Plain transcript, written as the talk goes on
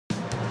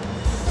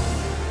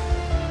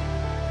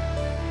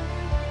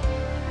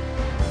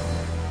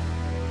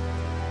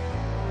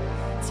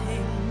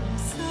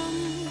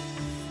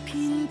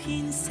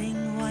遍成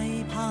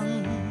為朋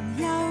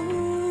友，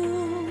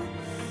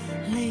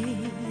離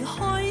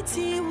開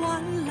至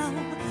挽留，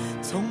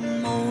從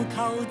無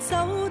求走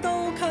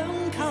到強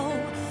求，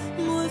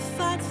沒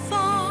法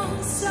放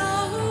手。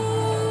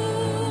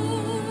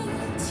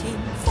前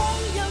方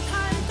有太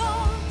多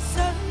想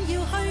要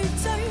去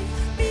追，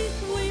別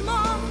回望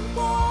過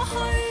去，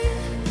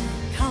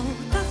求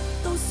得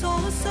到所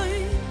需，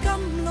甘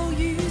露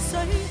與水，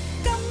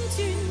甘轉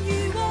與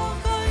禍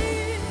居。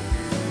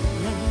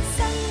人生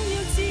要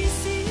至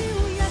少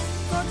一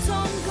個壯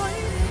舉，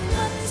跟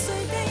誰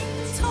定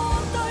錯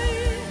對，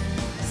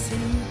城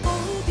堡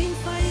變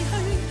廢墟，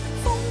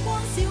風光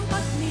少不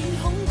免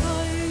恐懼，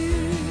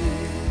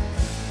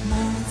無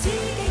止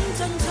境進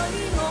取，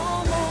我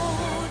沒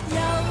有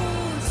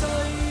罪。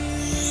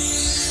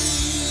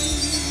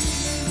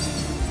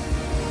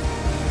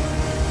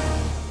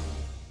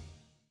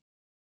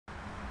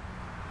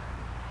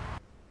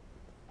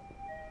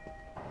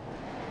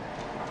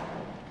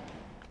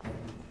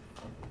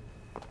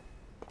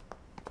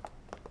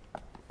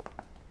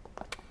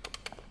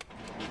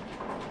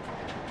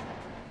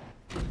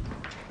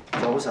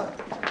早晨，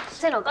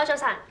四龍哥早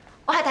晨，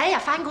我係第一日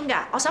翻工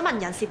㗎，我想問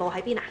人事部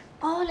喺邊啊？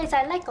哦，你就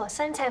係 LING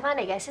新請翻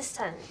嚟嘅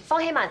assistant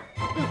方希文。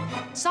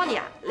Sonia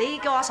啊，你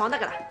叫我爽得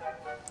㗎啦。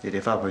你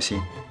哋翻入去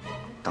先，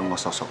等我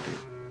索料。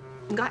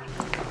唔該。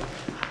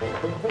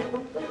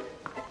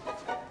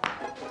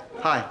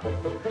Hi，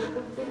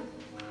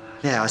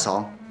 你係阿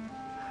爽，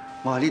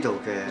我係呢度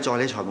嘅助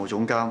理財務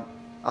總監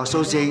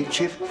 ，Associate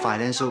Chief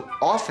Financial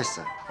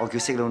Officer， 我叫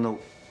色 No，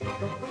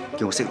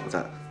 叫我色奴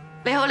得。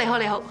你好，你好，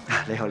你好。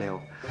你好，你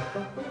好。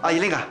阿二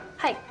Ling 啊，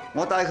係。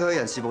我帶佢去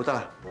人事部得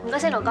啦。唔該，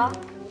四龍哥。呢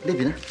邊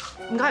咧？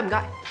唔該，唔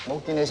該。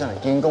冇見你上嚟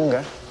見工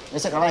嘅，你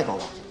識阿 Ligo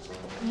㗎？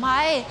唔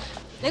係，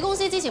你公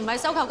司之前咪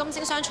收購金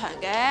星商場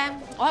嘅，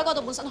我喺嗰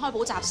度本身開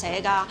補習社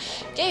㗎。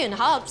機緣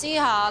巧合之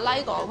下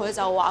 ，Ligo 佢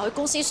就話佢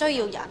公司需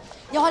要人，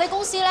又話你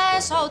公司咧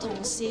所有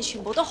同事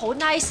全部都好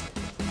nice，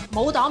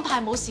 冇黨派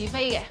冇是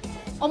非嘅。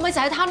我咪就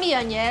係貪呢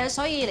樣嘢，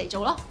所以嚟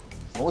做咯。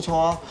冇錯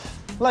啊。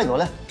LIGO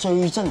咧最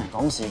憎人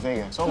講是非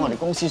嘅，所以我哋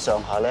公司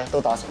上下咧都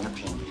打成一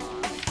片。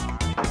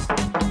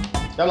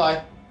入嚟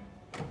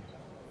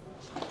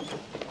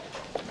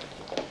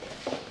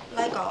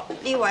 ，LIGO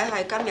呢位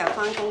係今日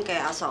翻工嘅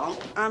阿爽，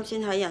啱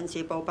先喺人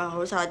事部辦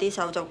好晒啲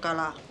手續㗎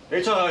啦。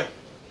你出去，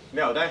你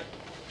留低。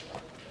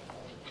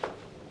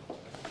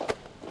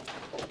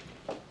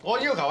我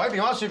要求喺電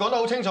話處講得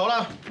好清楚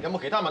啦，有冇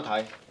其他問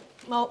題？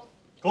冇。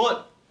Good。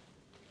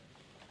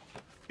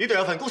呢度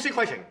有份公司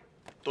規程，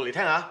讀嚟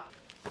聽下。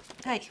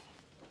係。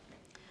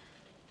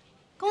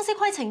公司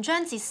規程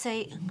章節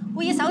4，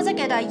會議守則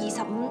嘅第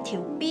25條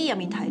B 入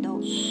面提到，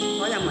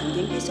所有文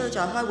件必須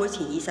在開會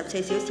前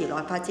24小時內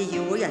發至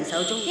與會人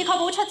手中，以確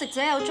保出席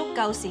者有足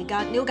夠時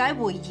間了解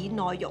會議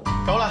內容。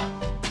夠啦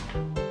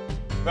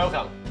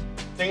 ，Welcome，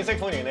 正式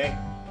歡迎你。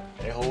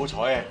你好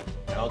彩啊，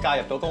能夠加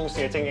入到公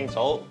司嘅精英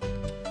組。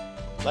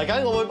嚟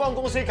緊我會幫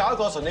公司搞一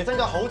個純利增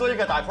加好多億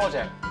嘅大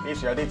project，呢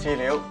處有啲資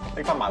料，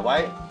拎翻埋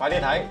位，快啲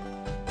睇。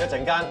一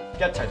陣間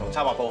一齊同策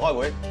劃部開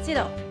會。知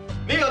道。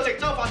呢個直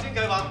州發展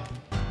計劃，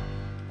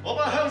我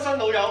班鄉親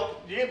老友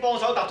已經幫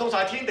手搭通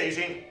晒天地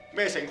線，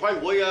咩城規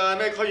會啊，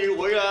咩區議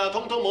會啊，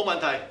通通冇問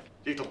題。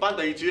亦同班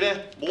地主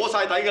咧摸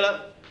晒底㗎啦，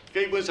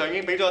基本上已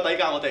經俾咗個底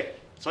價我哋。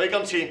所以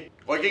今次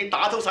我已經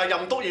打通晒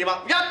任督二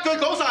脈，一句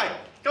講晒，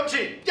今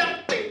次一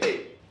定地。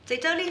直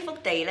州呢幅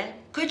地咧，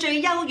佢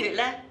最優越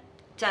咧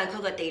就係佢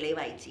個地理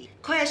位置，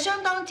佢係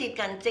相當接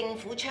近政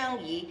府倡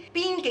議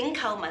邊境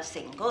購物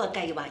城嗰個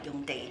計劃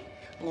用地。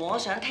我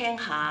想聽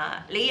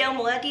下你有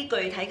冇一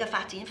啲具體嘅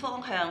發展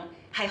方向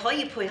係可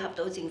以配合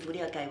到政府呢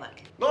個計劃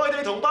嘅？內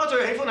地同胞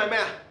最喜歡係咩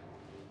啊？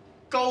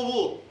購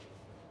物，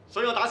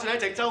所以我打算喺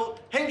直州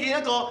興建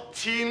一個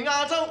全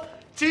亞洲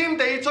佔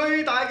地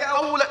最大嘅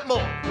奧力夢。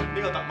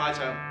呢個特賣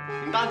場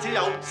唔單止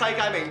有世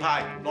界名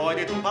牌內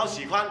地同胞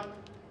時坤，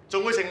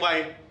仲會成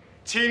為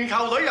全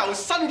球旅遊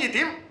新熱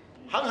點，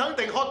肯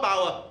定 hot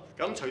爆啊！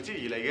咁隨之而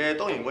嚟嘅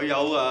當然會有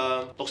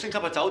6星級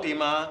嘅酒店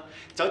啊、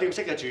酒店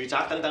式嘅住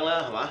宅等等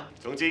啦，係嘛？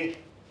總之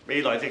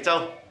未來直州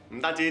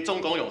唔單止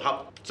中港融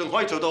合，仲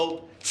可以做到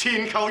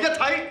全球一體、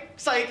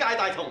世界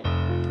大同，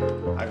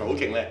係咪好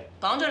勁咧？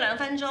講咗2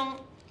分鐘，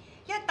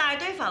一大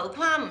堆浮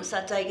誇唔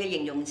實際嘅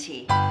形容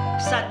詞，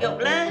實用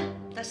咧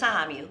得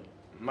30秒。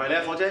唔係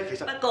咧，火姐，其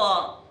實不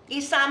過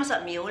呢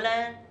30秒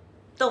咧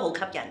都好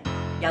吸引，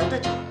有得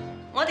做。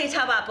我哋策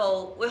劃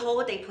部會好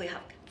好地配合。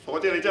火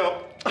姐你真係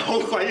好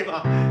鬼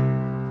嘛！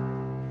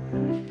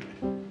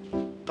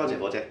多謝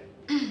火姐。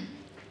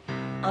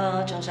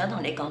我仲想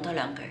同你講多2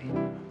句。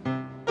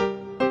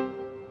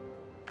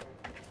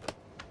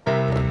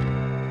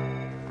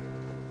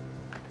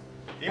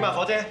點啊，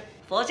火姐？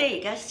火姐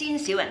而家先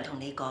少人同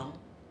你講，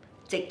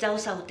直州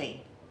收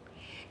地，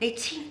你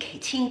千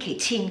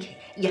祈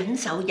忍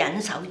手，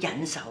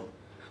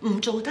唔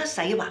做得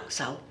洗橫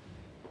手，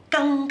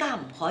更加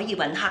唔可以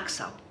揾黑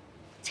手，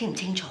清唔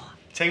清楚啊？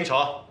清楚，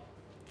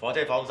火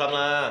姐放心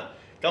啦，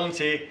今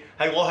次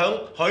係我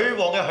響許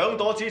旺嘅響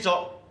朵之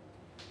作，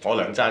我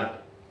2讚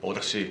冇得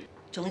輸。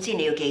總之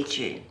你要記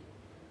住，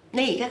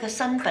你而家嘅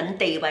身份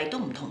地位都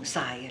唔同晒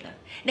㗎啦。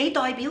你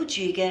代表住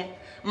嘅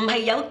唔係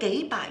有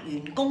幾百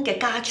員工嘅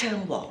家昌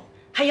王，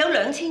係有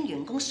2000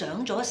員工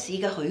上咗市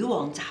嘅許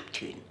旺集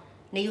團。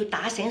你要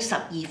打醒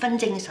12分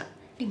精神，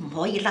你唔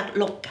可以甩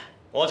碌㗎。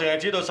我淨係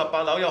知道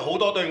18樓有好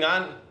多對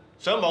眼，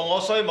想望我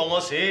衰望我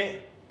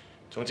屎。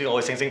總之我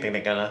會醒醒定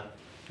定㗎啦，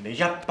你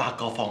100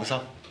個放心。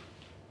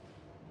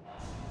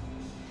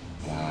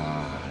哇！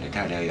你睇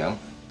下你個樣，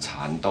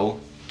殘到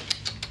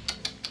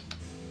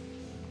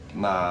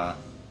點啊？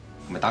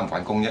係咪打唔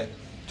慣工啫？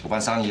做翻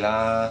生意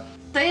啦！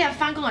第一日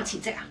翻工就辭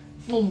職啊？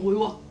我唔會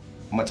喎。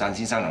咁啊，贊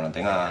先生能唔能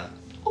頂啊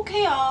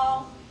 ？OK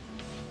啊，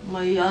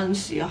咪有陣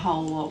時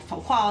候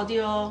浮誇嗰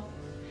啲咯。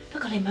不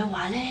過你唔係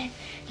話咧，呢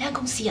間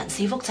公司人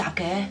事複雜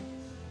嘅，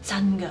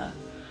真㗎。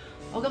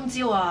我今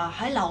朝啊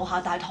喺樓下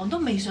大堂都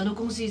未上到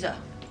公司咋，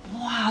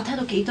哇！聽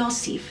到幾多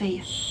是非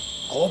啊！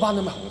嗰班咁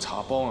嘅紅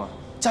茶幫啊，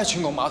真係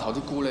串我碼頭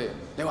啲咕喱。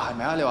你話係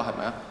咪啊？你話係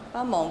咪啊？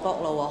班亡國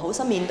奴啊，好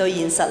心面對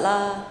現實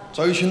啦。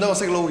最串得個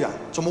識撈人，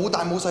仲冇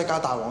大冇細教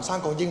大黃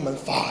生講英文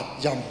發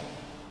音。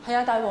係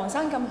啊，大黃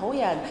生咁好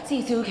人，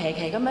先笑騎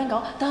騎咁樣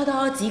講，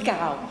多指教。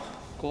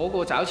嗰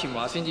個找錢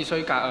話先至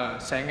衰格啊！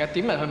成日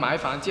點人去買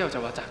飯之後就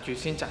話擲住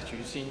先，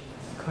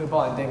佢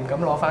幫人哋唔敢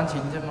攞翻錢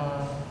啫嘛。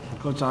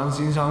個贊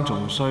先生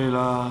仲衰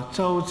啦，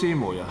周知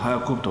無人喺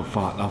個 group 度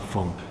發噏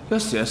風，一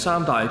時係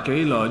3大紀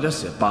律，一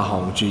時係8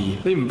項注意。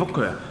你唔覆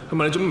佢啊？佢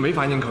問你做咩唔俾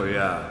反應佢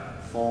啊？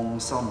放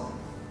心，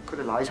佢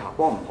哋奶茶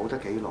幫唔好得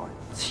幾耐，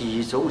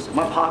遲早會成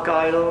班趴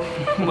街咯。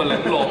咁咪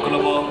領落㗎啦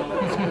喎！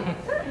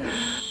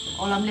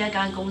我諗呢一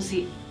間公司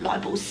內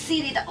部撕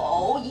裂得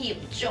好嚴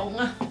重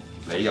啊！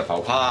你就浮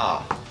誇，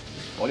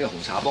我呢個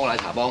紅茶幫奶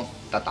茶幫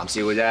得啖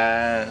笑嘅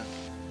啫。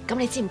咁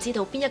你知唔知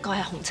道邊一個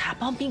係紅茶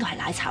幫，邊個係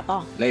奶茶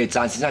幫？你係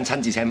贊先生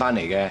親自請翻嚟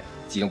嘅，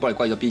自動幫你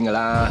歸咗邊㗎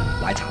啦，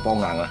奶茶幫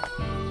硬啊！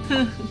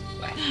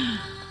喂，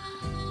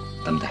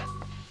得唔得？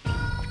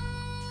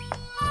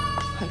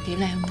佢幾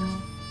靚喎！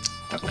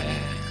得咧。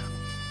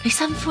你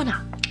新歡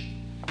啊？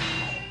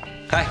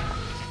係，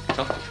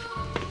走。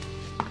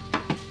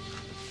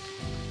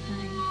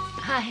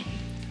係。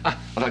啊，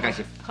我同你介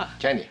紹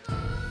 ，Jenny，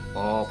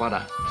 我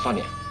brother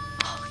Sonia。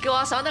叫我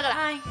阿爽得㗎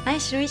啦。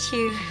Nice to meet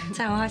you，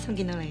 真係好開心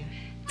見到你。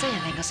真係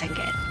靚過成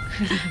嘅。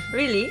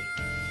Really？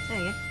 真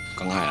係嘅？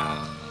梗係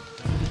啦。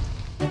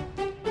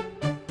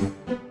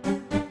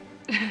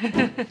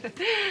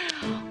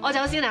我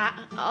走先啦，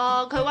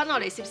佢揾我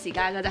嚟攝時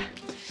間㗎咋。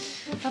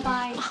拜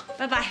拜。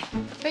拜拜。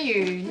不如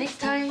next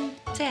time，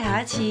 即係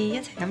下一次一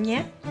齊飲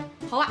嘢。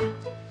好啊。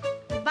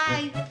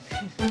拜。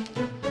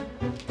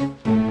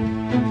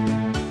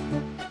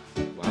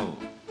哇！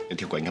你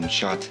條裙咁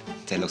short，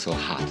真係 look so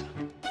hot。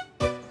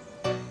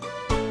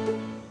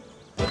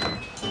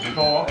唔錯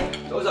喎。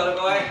早晨啊，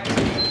各位。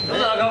早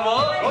晨啊，舅父。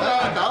早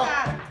晨，走。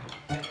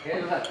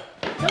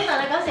早晨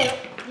啊，講笑，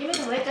要唔要同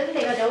你準備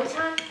個早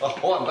餐？哦，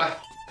好啊，唔該。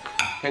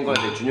聽講你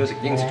哋轉咗食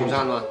英式早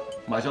餐喎，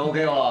賣相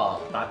OK 喎。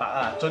大伯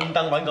啊，專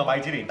登揾個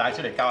米芝蓮帶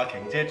出嚟教阿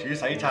瓊姐煮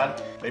西餐，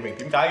你明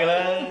點解嘅啦？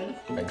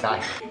明晒。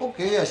屋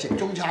企啊食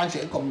中餐食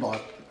咗咁耐，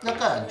一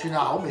家人轉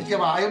下口味啫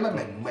嘛，有咩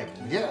明唔明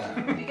啫？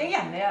自己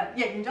人嚟啊，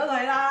認咗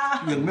佢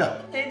啦！認咩啊？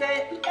你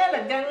哋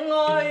Ellen 嘅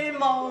愛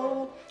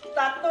慕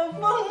達到瘋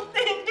癲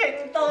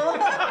程度。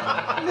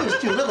咩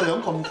笑得個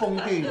樣咁瘋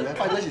癲嘅？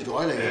費鬼事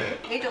做喺你嘅。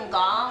你仲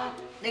講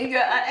你約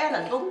阿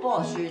Ellen 都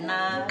幫就算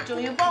啦，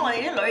仲要幫我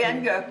哋啲女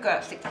人約腳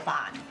食飯。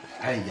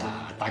哎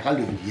呀，大家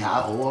聯誼下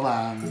好啊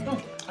嘛。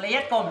你一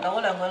個唔到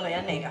嗰2個女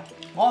人嚟㗎，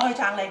我去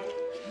撐你。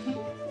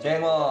正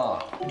喎。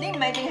你唔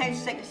係淨係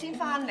食先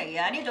翻嚟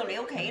啊？呢度你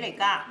屋企嚟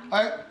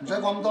㗎。唔使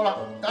講咁多啦，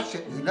一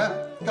食完咧，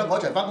跟我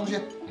一齊翻公司。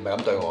唔係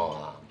咁對我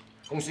啊！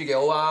公司幾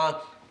好啊！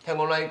聽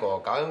講 LING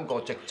搞緊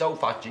個直州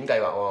發展計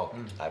劃喎，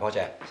大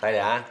project，犀利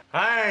啊！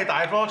唉，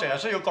大 project 係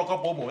需要各個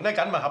部門咧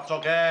緊密合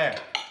作嘅，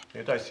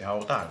你都係時候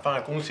得閒翻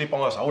去公司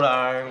幫下手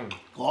啦。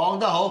講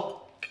得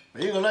好，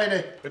俾個 like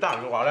你。你得閒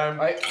嘅話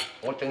咧，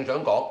我正想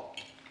講，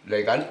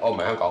嚟緊我唔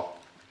係香港。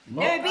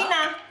你去邊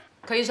啊？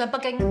佢要上北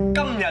京。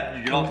今日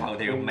娛樂頭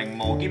條，名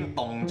模兼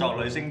動作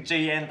女星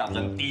JN 踏上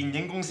電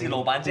影公司老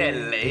闆，即係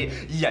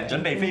你，2人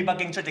準備飛北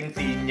京出席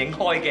電影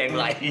開鏡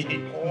禮。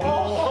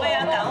我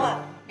有狗啊！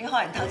你學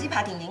人投資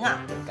拍電影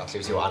啊？夾少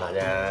少玩下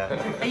啫。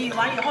你越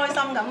玩越開心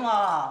咁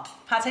喎，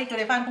下次叫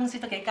你翻公司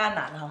都幾艱難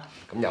啊！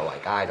咁遊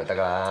圍街就得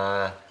㗎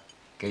啦。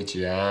記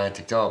住啊，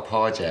直咗個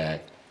project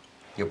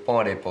要幫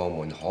我哋部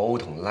門好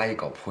同 LING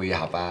配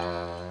合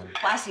啊。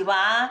話時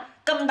話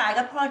咁大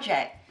嘅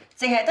project，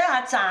 淨係得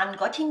阿贊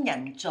嗰天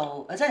人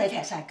做，真係踢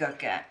晒腳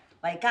嘅。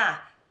維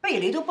嘉，不如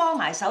你都幫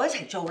埋手一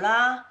齊做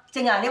啦。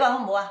靜啊，你話好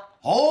唔好啊？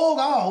好，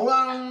梗係好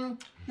啦，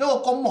一個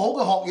咁好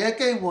嘅學嘢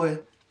機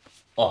會。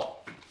哦，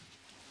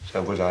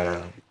辛苦晒啦。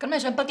咁你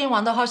上北京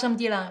玩得開心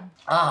啲啦。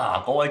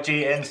啊，嗰位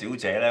JN 小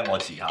姐咧，我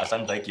遲下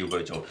身體叫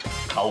佢做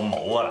舅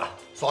母啊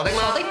嗱。傻丁媽。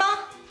傻丁媽。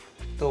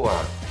都話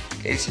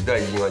幾時都係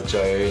以我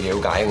最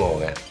了解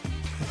我嘅。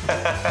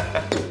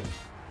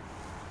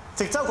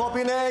直州嗰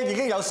邊咧已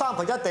經有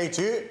1/3地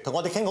主同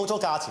我哋傾好咗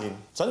價錢，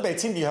準備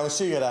簽意向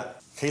書嘅啦。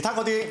其他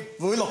嗰啲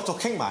會陸續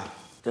傾埋。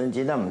進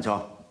展得唔錯，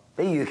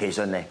比預期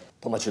順利。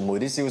同埋傳媒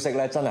啲消息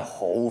咧真係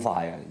好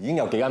快啊！已經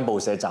有幾間報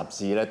社雜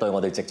誌咧對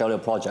我哋直州呢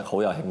個 project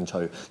好有興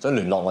趣，想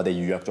聯絡我哋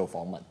預約做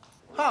訪問。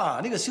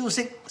呢個消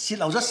息泄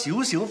漏咗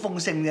少少風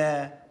聲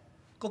嘅，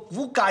個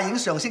股價已經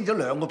上升咗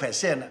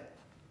2%啦，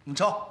唔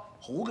錯，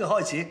好嘅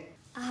開始。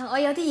我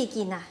有啲意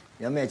見啊。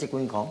有咩即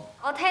管講？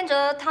我聽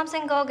咗貪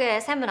星哥嘅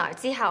seminar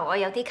之後，我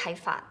有啲啟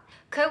發。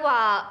佢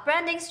話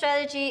branding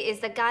strategy is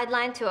the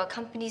guideline to a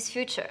company's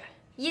future，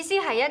 意思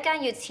係一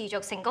間要持續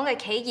成功嘅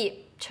企業，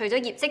除咗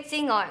業績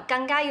之外，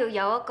更加要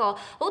有一個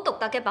好獨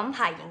特嘅品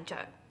牌形象。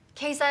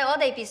其實我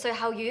哋別墅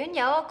後院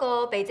有一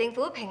個被政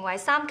府評為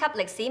3級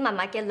歷史文物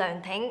嘅涼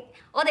亭，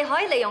我哋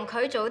可以利用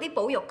佢做啲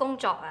保育工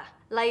作啊，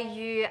例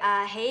如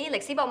起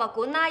歷史博物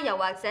館啦，又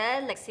或者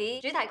歷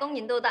史主題公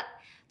園都得。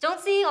總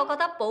之，我覺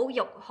得保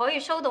育可以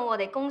show 到我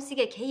哋公司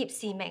嘅企業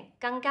使命，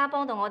更加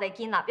幫到我哋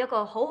建立一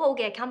個好好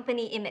嘅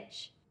company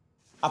image。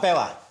阿 Bell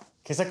啊，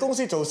其實公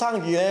司做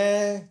生意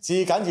咧，至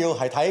緊要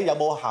係睇有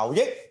冇效益。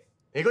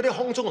你嗰啲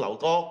空中樓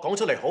閣講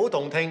出嚟好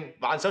動聽，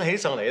幻想起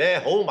上嚟咧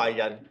好迷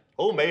人、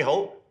好美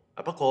好。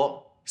不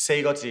過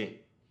4個字，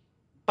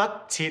不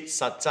切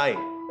實際，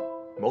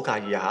唔好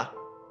介意啊嚇。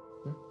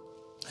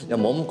又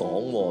冇咁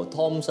講喎，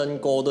湯新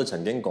哥都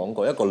曾經講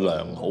過，一個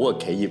良好嘅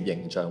企業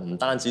形象唔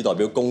單止代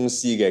表公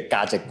司嘅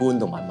價值觀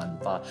同埋文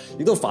化，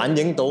亦都反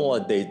映到我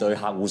哋對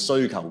客戶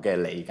需求嘅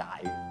理解。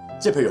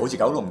即係譬如好似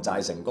九龍寨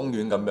城公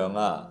園咁樣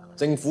啦，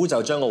政府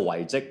就將個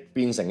遺蹟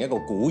變成一個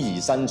古而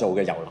新造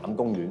嘅遊覽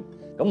公園。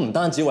咁唔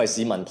單止為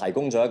市民提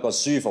供咗一個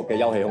舒服嘅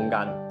休憩空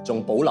間，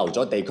仲保留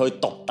咗地區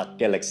獨特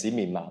嘅歷史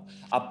面貌。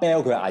阿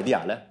Bell 佢嘅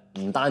idea 咧，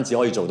唔單止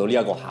可以做到呢一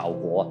個效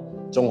果啊，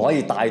仲可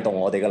以帶動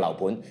我哋嘅樓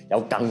盤有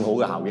更好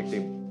嘅效益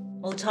添。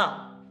冇錯，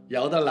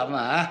有得諗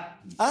啊！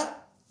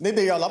你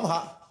哋又諗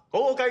下，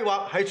嗰個計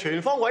劃係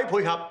全方位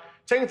配合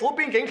政府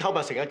邊境購物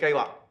城嘅計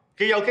劃，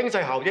既有經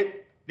濟效益，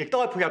亦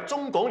都係配合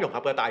中港融合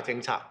嘅大政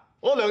策。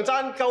我梁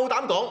贊夠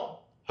膽講，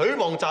許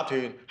旺集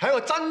團係一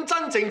個真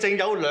真正正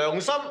有良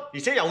心而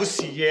且有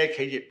視野嘅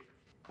企業。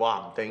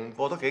話唔定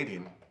過多幾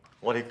年，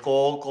我哋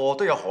個個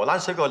都有荷蘭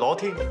水過去攞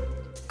添。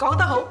講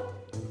得好。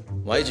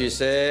咪住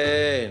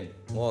先，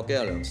我話驚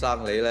阿梁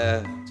生你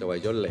咧，就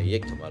為咗利益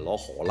同埋攞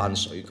荷蘭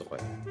水過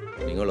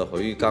去，連嗰度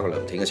許家個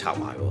涼亭都拆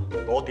埋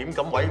喎。我點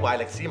敢毀壞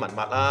歷史文物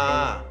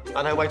啊？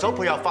但係為咗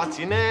配合發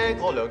展咧，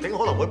個涼亭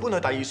可能會搬去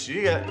第二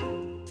處嘅。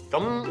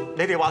咁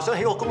你哋話想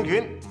起個公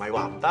園，唔係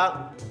話唔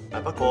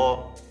得，不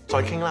過再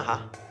傾啦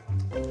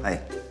嚇。係，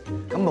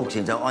咁目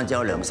前就按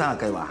照梁生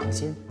嘅計劃行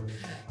先。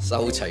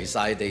收齊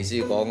晒地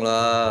先講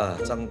啦，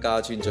曾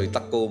家村最德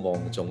高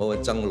望重嗰個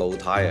曾老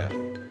太啊，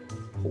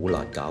好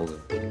難搞㗎。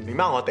你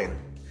媽我定。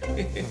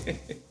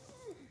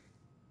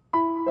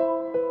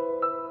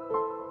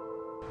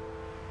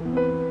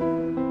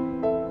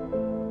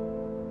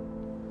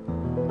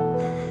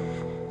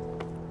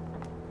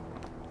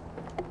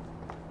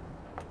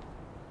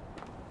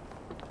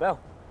Bell。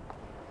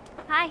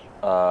Hi。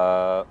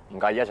唔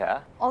介意一齊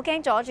啊？我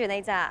驚阻住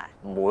你咋。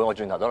唔會，我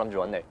轉頭都諗住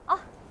揾你。哦，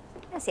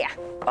咩事啊？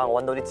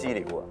我揾到啲資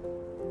料啊，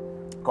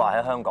佢話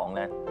喺香港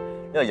咧，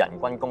因為人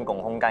均公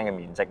共空間嘅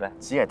面積咧，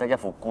只係得一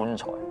副棺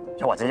材，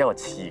又或者一個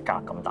廁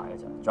格咁大嘅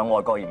啫。仲有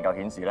外國研究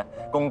顯示咧，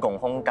公共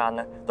空間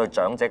咧對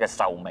長者嘅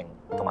壽命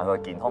同埋佢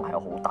嘅健康係有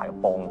好大嘅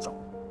幫助。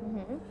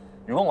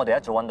如果我哋一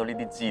早揾到呢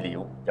啲資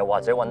料，又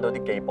或者揾到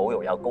啲既保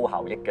育有高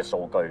效益嘅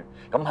數據，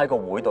咁喺個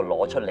會度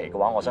攞出嚟嘅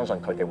話，我相信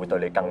佢哋會對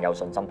你更有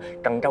信心，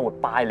更加會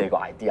buy 你個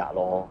idea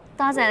咯。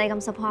多謝你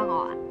咁 support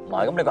我啊！唔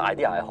係，咁你個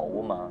idea 係好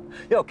啊嘛。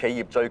一個企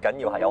業最緊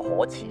要係有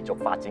可持續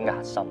發展嘅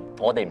核心。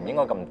我哋唔應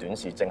該咁短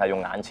視，淨係用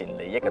眼前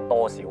利益嘅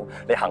多少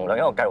嚟衡量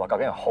一個計劃究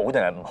竟係好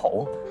定係唔好。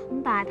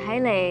咁但係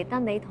睇嚟得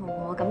你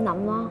同我咁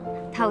諗咯。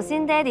頭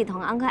先爹哋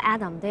同 Uncle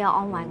Adam 都有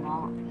安慰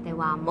我，佢哋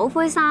話唔好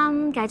灰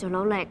心，繼續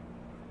努力。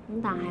咁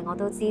但係我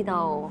都知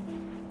道，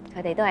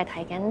佢哋都係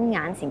睇緊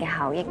眼前嘅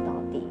效益多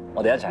啲。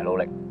我哋一齊努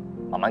力，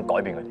慢慢改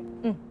變佢哋。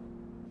嗯。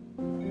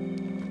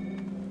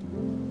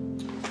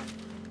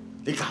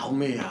你搞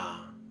咩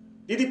啊？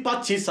呢啲不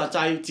切實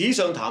際、紙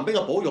上談兵嘅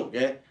保育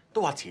嘢，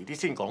都話遲啲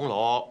先講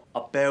咯。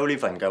阿 Bell 呢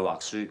份計劃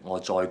書，我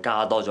再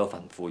加多咗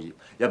份副頁，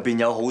入邊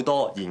有好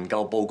多研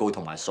究報告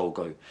同埋數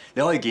據，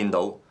你可以見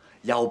到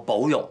又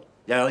保育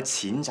又有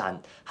錢賺，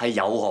係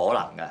有可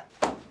能嘅。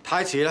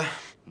太遲啦！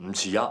唔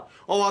遲啊！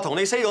我話同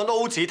你 say 個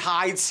no 字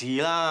太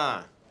遲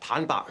啦。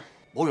坦白，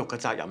保育嘅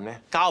責任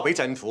咧交俾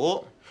政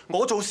府，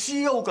我做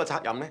CEO 嘅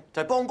責任咧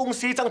就係幫公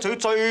司爭取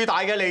最大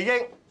嘅利益。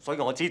所以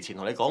我之前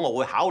同你講，我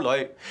會考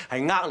慮係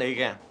你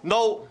嘅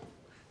 ，no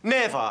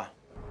never。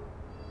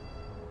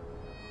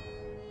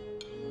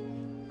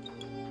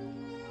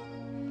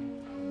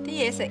啲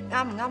嘢食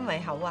啱唔啱胃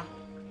口啊？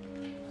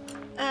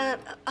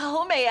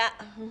好味啊！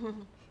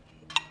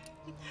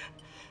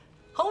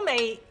好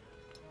味，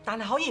但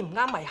係可以唔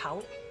啱胃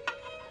口，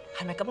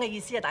係咪咁嘅意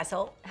思啊，大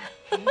嫂？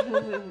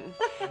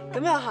咁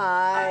又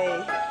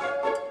係。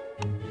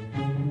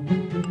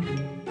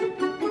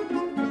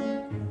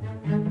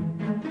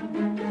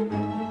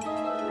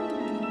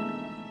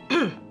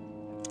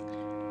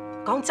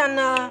講真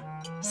啦，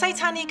西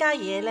餐呢家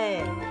嘢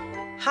咧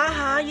下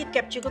下要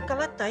夾住個胳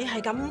肋底，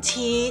係咁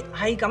切，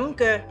係咁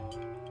鋸，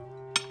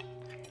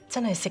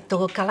真係食到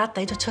個胳肋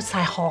底都出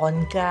晒汗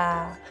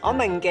㗎。我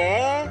明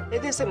嘅，你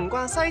哋食唔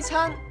慣西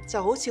餐，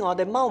就好似我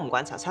哋踎唔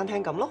慣茶餐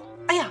廳咁咯。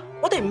哎呀，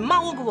我哋唔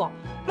踎㗎喎，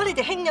乜你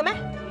哋興嘅咩？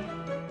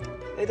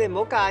你哋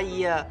唔好介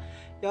意啊！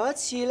有一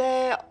次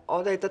咧，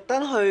我哋特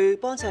登去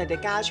幫襯你哋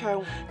加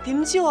槍，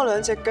點知我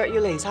兩隻腳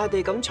要離晒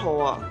地咁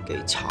坐啊，幾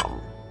慘！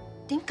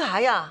點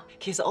解啊？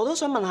其實我都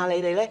想問下你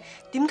哋咧，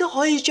點解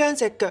可以將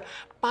隻腳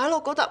擺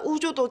落嗰笪污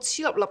糟到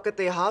黐立立嘅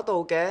地下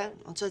度嘅？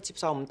我真係接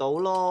受唔到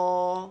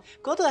咯！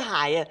嗰對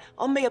鞋啊，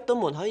我未入到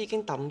門口已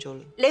經抌咗啦。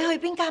你去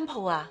邊間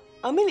鋪啊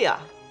？Amelia，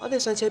我哋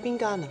上次喺邊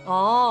間啊？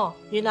哦，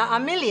原來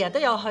Amelia 都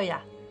有去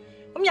啊！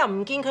咁又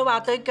唔見佢話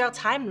對腳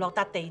踩唔落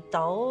笪地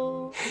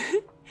度。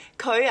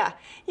佢啊，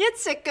一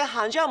隻腳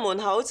行咗入門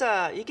口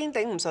咋，已經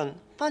頂唔順，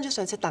翻咗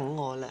上車等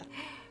我啦。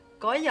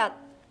嗰日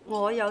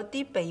我有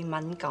啲鼻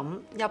敏感，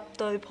入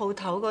對鋪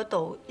頭嗰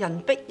度人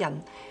逼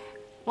人，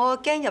我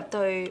驚入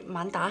對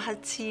猛打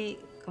乞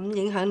嗤，咁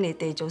影響你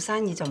哋做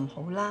生意就唔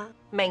好啦。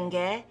明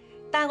嘅，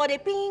但係我哋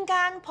邊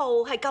間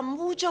鋪係咁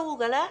污糟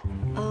嘅咧？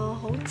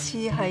好似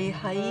係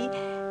喺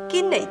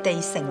堅尼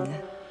地城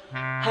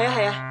啊。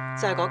係啊，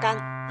就係嗰間。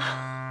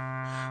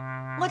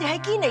我哋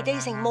喺堅尼地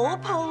城冇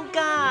鋪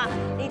㗎，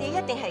你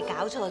哋一定係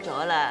搞錯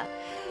咗啦。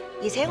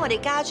而且我哋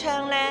加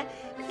昌咧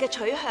嘅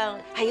取向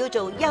係要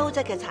做優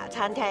質嘅茶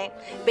餐廳，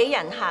俾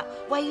人客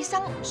衞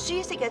生舒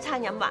適嘅餐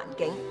飲環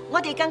境。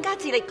我哋更加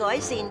致力改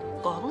善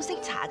港式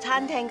茶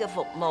餐廳嘅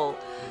服務，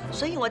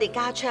所以我哋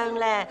加昌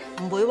咧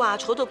唔會話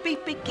坐到逼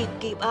逼結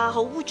結啊，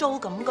好污糟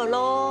咁㗎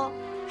咯。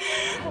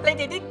你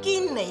哋啲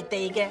堅尼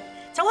地嘅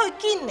走去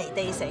堅尼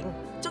地城，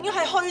仲要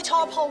係去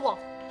錯鋪喎。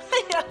哎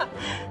呀，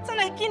真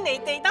係堅尼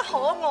地得可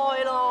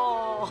愛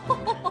咯！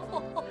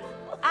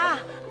啊，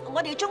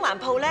我哋中環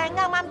鋪咧啱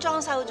啱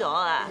裝修咗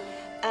啊！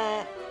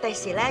第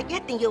時咧一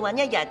定要揾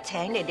一日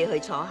請你哋去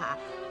坐下，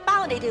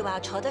包你哋話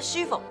坐得舒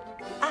服。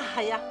啊，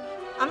係啊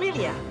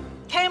 ，Amelia，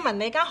 聽聞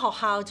你間學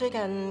校最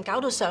近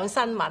搞到上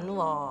新聞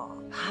喎。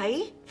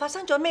係？發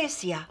生咗咩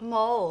事啊？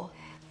冇，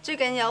最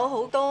近有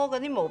好多嗰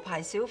啲無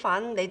牌小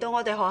販嚟到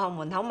我哋學校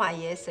門口賣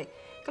嘢食，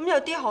咁有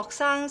啲學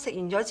生食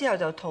完咗之後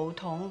就肚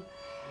痛。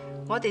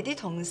我哋啲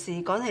同事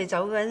趕氣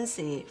走嗰陣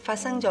時，發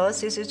生咗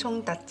少少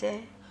衝突啫，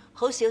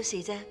好小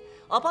事啫。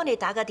我幫你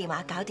打個電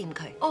話搞掂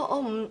佢。哦，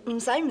唔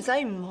使，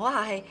唔好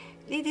客氣，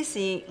呢啲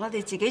事我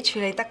哋自己處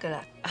理得㗎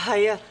啦。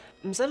係啊，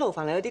唔使勞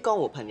煩你嗰啲江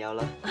湖朋友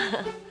啦。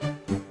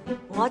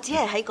我只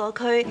係喺嗰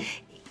區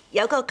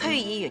有個區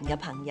議員嘅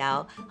朋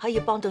友可以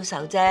幫到手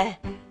啫。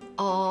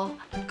哦，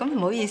咁唔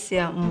好意思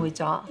啊，誤會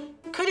咗。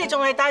佢哋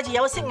仲係戴住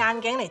有色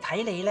眼鏡嚟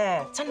睇你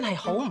咧，真係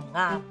好唔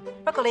啱。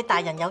不過你大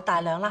人有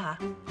大量啦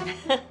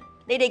嚇。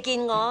你哋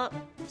見我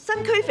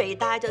身軀肥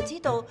大就知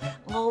道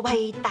我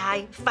胃大、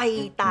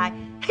肺大、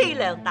氣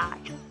量大。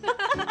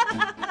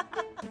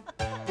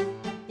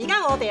而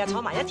家我哋啊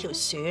坐埋一條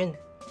船，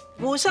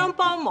互相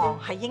幫忙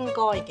係應該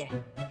嘅。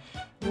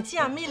唔知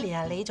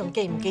Amelia 你仲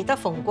記唔記得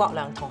馮國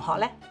良同學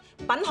咧？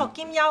品學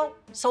兼優、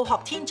數學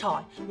天才，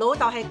老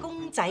豆係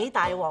公仔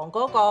大王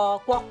嗰個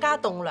國家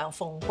棟梁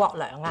馮國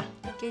良啊！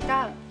記得。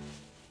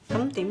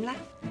咁點咧？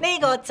呢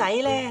個仔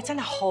咧真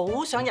係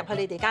好想入去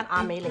你哋間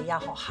亞美利亞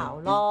學校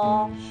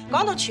咯。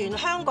講到全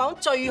香港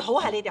最好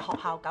係你哋學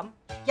校咁，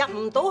入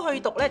唔到去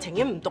讀咧，情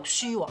願唔讀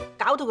書喎，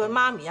搞到佢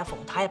媽咪啊馮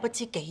太啊不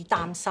知幾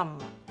擔心啊！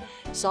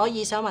所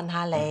以想問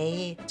下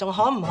你，仲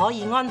可唔可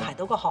以安排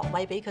到個學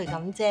位俾佢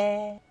咁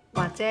啫？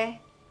或者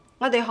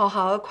我哋學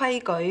校嘅規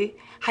矩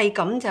係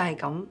咁就係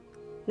咁，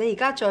你而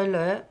家再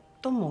掠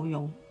都冇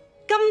用。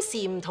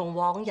今時唔同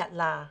往日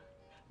啦，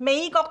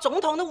美國總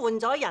統都換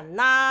咗人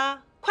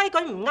啦。規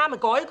矩唔啱咪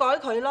改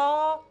佢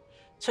咯。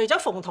除咗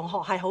馮同學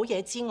係好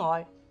嘢之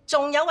外，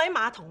仲有位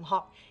馬同學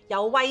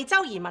由惠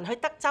州移民去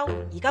德州，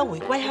而家回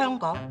歸香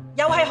港，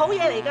又係好嘢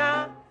嚟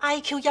㗎。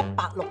IQ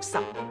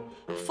 160，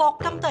霍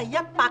金都係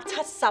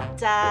170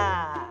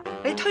咋。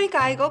你推介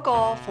嗰個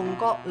馮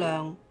國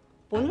良，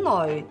本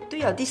來都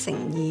有啲誠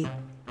意，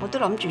我都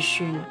諗住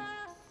算。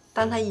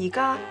但係而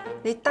家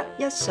你得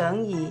一想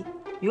二，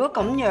如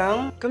果咁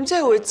樣，咁即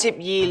係會接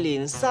二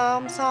連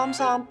三，三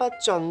三不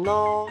盡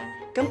咯。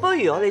咁不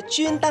如我哋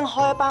專登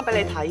開一班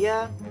俾你睇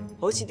啊，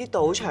好似啲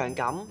賭場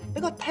咁，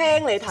俾個廳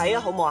你睇啊，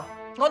好唔好啊？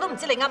我都唔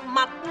知你噏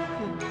乜。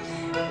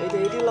你哋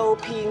呢啲撈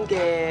偏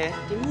嘅，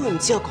點會唔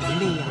知我講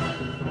咩啊？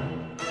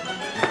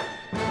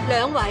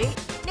兩位，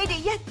你哋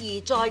一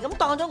而再咁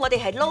當咗我哋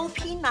係撈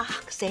偏啊、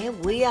黑社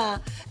會啊，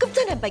咁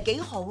真係唔係幾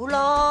好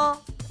咯？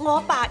我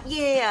伯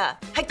爺啊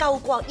係救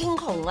國英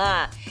雄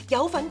啊，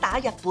有份打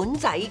日本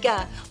仔㗎，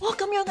我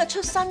咁樣嘅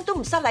出身都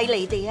唔失禮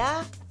你哋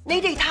啊！你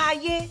哋太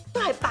爺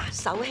都係白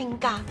手興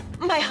家，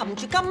唔係含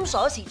住金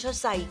鎖匙出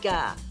世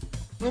㗎，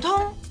唔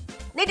通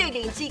你哋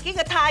連自己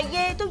嘅太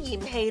爺都嫌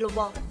棄咯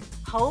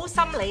喎？好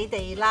心你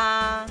哋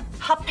啦，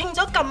合拼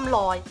咗咁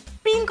耐，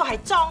邊個係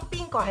裝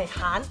邊個係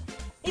閒？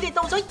你哋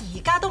到咗而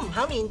家都唔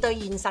肯面對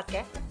現實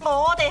嘅。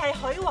我哋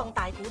係許旺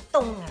大股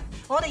東啊，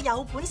我哋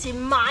有本事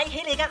買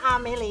起你間亞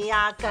美利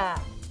亞㗎。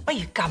不如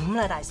咁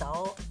啦，大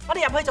嫂，我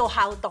哋入去做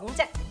校董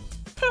啫。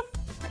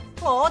哼，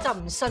我就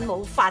唔信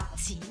冇發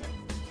展。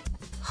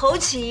好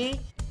似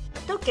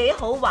都幾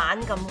好玩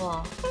咁喎。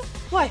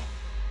喂，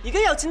而家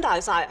有錢大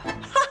晒啊！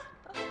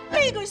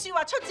呢句説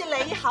話出自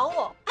你口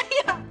喎。哎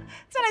呀，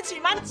真係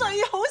全晚最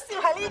好笑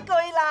係呢句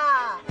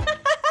啦。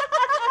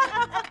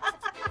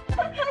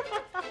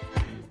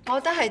我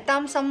覺得係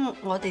擔心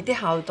我哋啲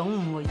校董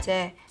誤會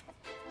啫。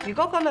如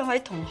果嗰兩位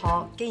同學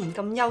既然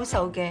咁優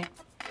秀嘅，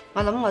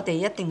我諗我哋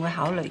一定會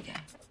考慮嘅。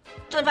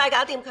盡快搞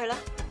掂佢啦！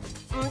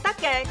唔得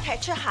嘅踢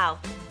出校，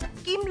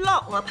兼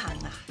lock 我棚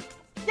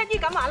牙。一於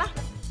咁話啦。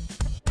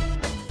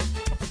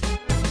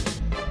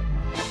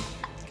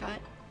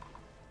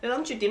你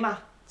諗住點啊？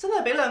真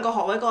係俾2個學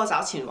位嗰個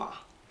找錢華？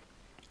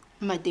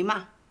唔係點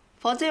啊？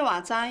火姐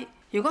話齋，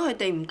如果佢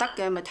哋唔得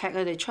嘅，咪踢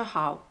佢哋出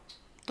校，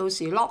到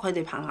時 lock 佢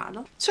哋棚牙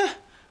咯。切，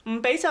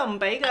唔俾就唔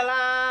俾㗎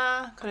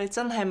啦！佢哋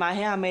真係買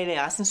起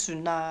AMELIA先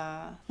算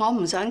啦。我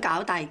唔想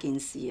搞大件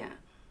事啊！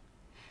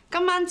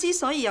今晚之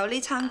所以有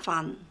呢餐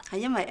飯，係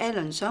因為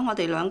Ellen 想我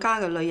哋兩家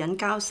嘅女人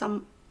交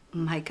心，唔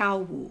係交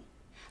互。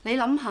你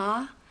諗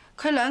下，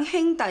佢兩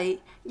兄弟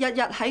日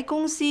日喺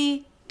公司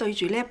對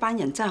住呢一班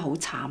人，真係好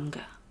慘㗎。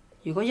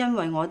如果因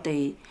為我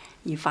哋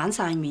而反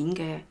晒面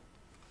嘅，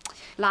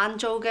難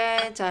做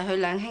嘅就係佢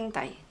兩兄弟，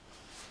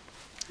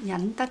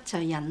忍得就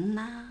忍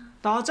啦。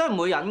但我真係唔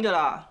會忍㗎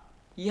啦！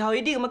以後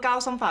呢啲咁嘅交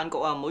心飯局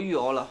啊，唔好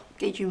預我啦。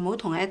記住唔好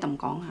同 Adam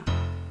講啊！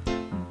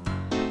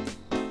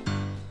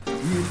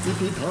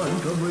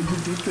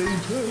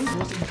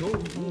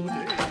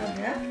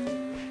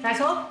大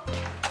嫂，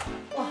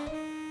哇，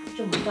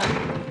仲唔得？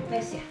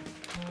咩事啊？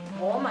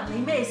我問你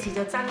咩事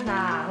就真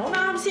㗎，我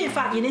啱先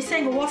發現你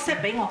send 個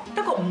WhatsApp 俾我，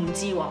得個誤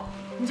字喎，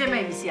唔知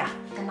咩意思啊？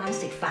今晚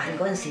食飯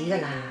嗰陣時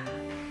㗎啦。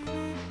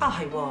啊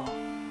係喎，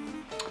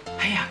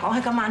哎呀，講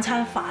起今晚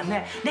餐飯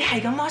咧，你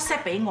係咁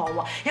WhatsApp 俾我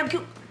喎，又叫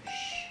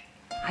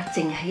阿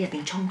靜喺入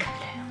邊沖緊涼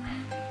啊！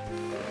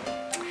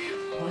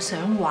我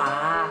想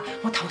話，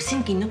我頭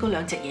先見到嗰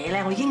2隻嘢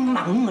咧，我已經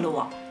猛㗎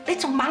咯喎，你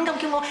仲猛咁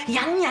叫我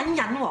忍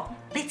喎，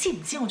你知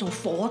唔知我仲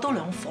火多2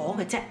火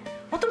嘅啫？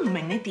我都唔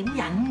明你點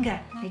忍嘅。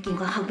你見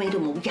我後尾都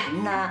冇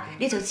忍啦，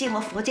你就知我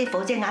火姐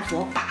眼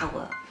火爆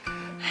啊！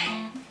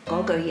唉，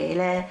嗰句嘢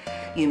咧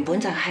原本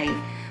就係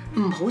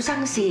唔好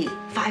生事，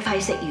快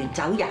食完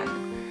走人。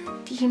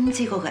點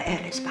知嗰個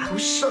Alice 把口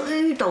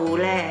衰到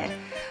咧，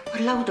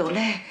佢嬲到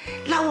咧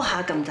嬲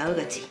下撳走一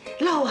個字，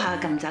嬲下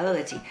撳走一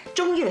個字，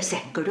終於就成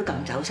句都撳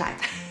走晒，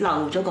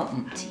漏咗個誤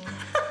字。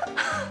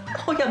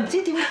我又唔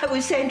知點解會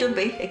send 咗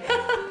俾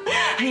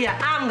你。係啊，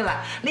啱㗎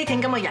啦！呢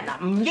挺咁嘅人啊，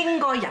唔應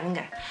該忍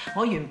嘅。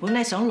我原本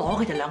咧想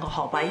攞佢哋2個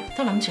學位，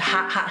都諗住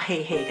客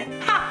氣氣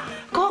嘅。嚇，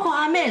嗰個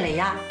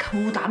AMELIA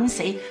夠膽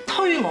死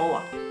推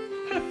我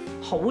喎！哼，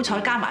好彩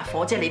加埋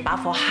火姐你把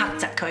火嚇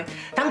窒佢，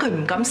等佢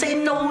唔敢 say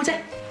no 啫。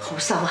好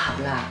收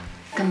口啦，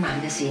今晚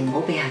嘅事唔好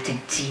俾阿靜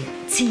知。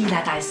知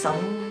啦，大嫂。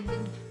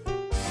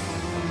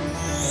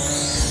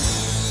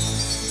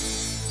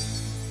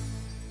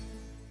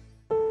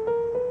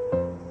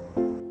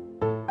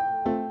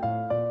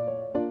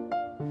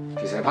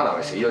partner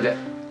咪死咗啫，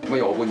乜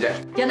要我搬啫？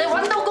人哋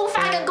揾到工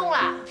翻緊工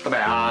啦，得未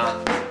啊？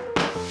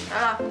得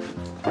啦，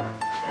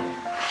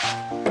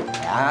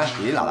係啊，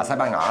遲啲嗱西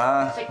班牙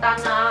啦。熄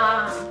燈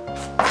啦！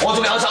我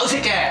仲有手切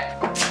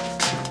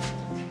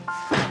嘅。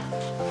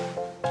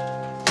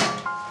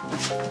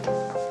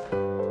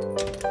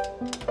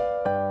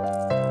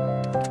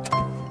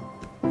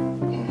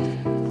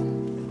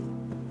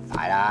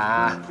大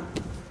啦，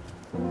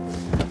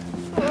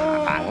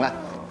行啦，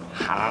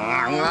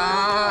行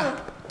啦！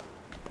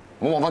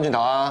唔好望翻轉頭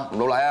啊！唔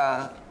老禮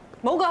啊！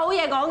冇個好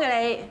嘢講嘅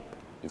你。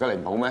而家嚟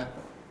唔好咩？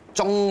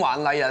中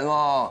環麗人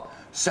喎，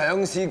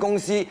上市公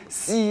司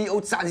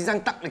CEO 賺先生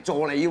得力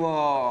助理喎。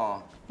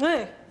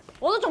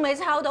我都仲未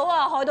抄到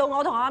啊，害到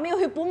我同阿喵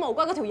血本無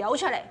歸嗰條友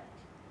出嚟。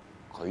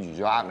佢預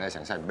咗呃你，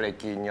成世唔俾你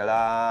見㗎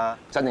啦！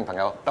真正朋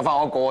友得翻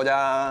我一個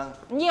咋。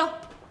唔要。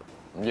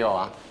唔要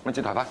啊嘛？乜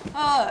剪頭髮？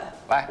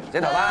喂，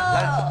剪頭髮，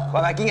嚟，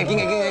喂，堅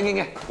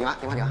嘅，電話。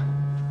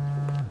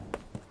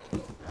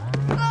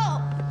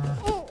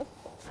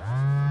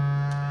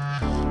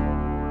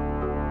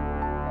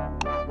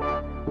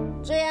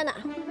Yuen啊，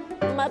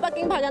唔係北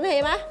京拍緊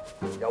戲咩？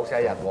休息一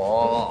日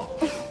喎。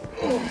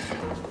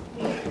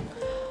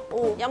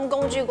陰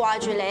公豬掛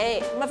住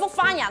你，咪覆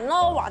返人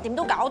咯，話掂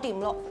都搞掂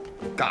咯。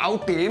搞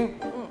掂？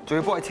仲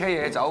要幫佢車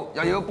嘢走，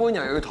又要搬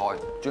又要抬，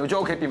仲要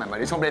將屋企變埋迷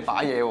你倉俾你擺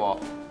嘢喎，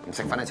唔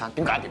食飯一餐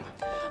點搞掂啊？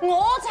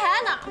我請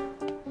啊！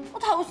我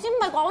頭先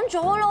咪講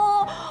咗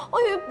咯，我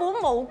血本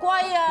無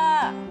歸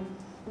啊！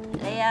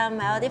你啊，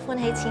咪有啲歡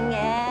喜錢嘅。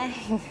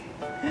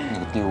你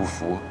個刁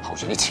婦，後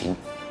上啲錢。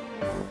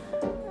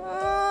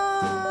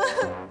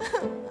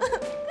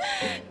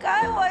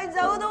解圍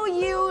酒都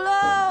要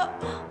啦，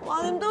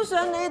橫掂都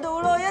上你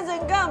度咯，一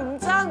陣間唔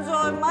爭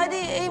再買啲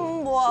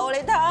A5 和牛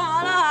嚟嘆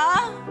下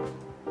啦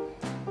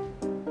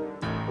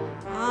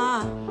嚇！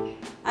啊，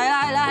係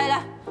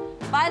啦，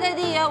擺低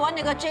啲嘢揾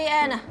你個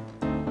JN 啊！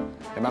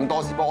你咪咁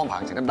多事幫安排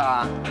行程得唔得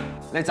啊？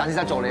你係賺先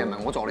生助理，唔係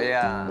我助理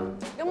啊！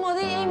咁我啲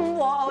A5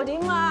 和牛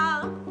點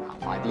啊？行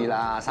快啲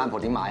啦，山鋪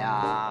點買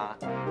啊？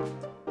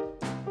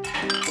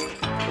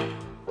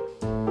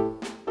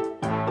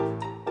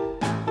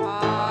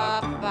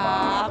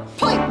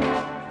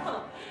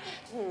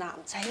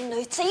仔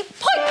女仔，呸！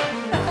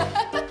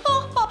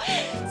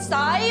洗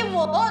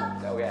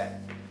碗。有嘅。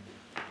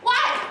喂，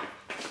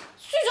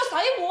輸咗洗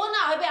碗啊？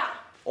去邊啊？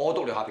我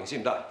督你下邊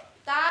先唔得。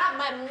得，唔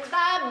係唔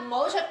得，唔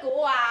好出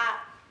蠱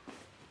啊！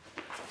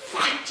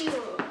快啲啊！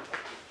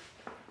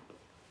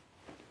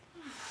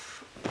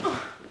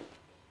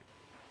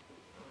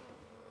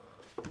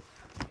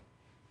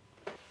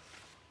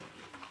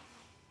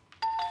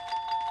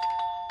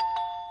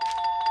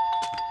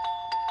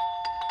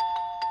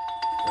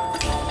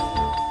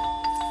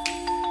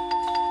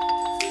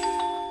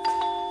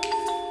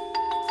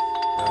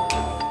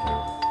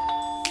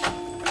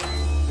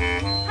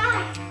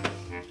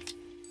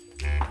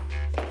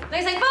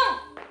凌成風，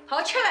同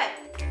我出嚟！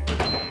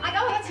阿狗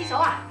去咗廁所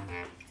啊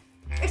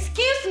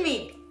 ？Excuse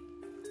me，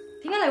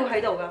 點解你會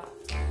喺度㗎？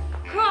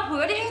佢話陪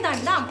嗰啲兄弟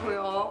唔得閒陪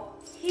我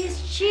 ，He's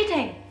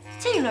cheating，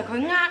 即係原來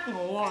佢呃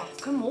我啊！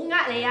佢冇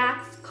呃你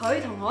啊，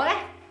佢同我咧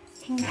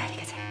兄弟嚟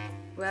嘅啫。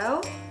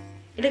Well，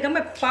 你哋咁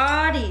嘅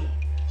body，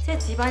 即係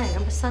紙板人咁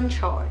嘅身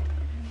材，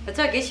又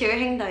真係幾似佢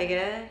兄弟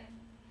嘅。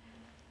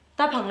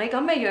但憑你咁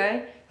嘅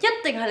樣，一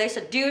定係你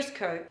seduce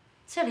佢，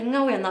即係你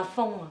勾引阿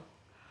峰啊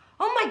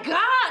 ！Oh my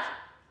god！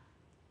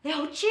 你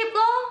好 cheap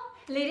咯！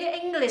你啲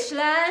English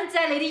咧，即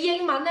係你啲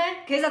英文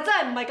咧，其實真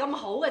係唔係咁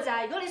好嘅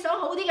咋。如果你想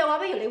好啲嘅話，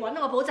不如你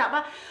揾我補習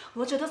啊！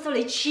我最多收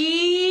你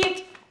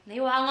cheap。你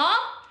話我？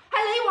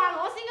係你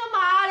話我先噶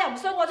嘛？你又唔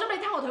信我，咁你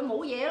聽我同佢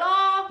冇嘢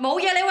咯。冇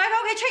嘢，你會喺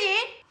佢屋企出現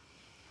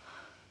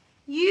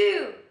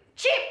 ？You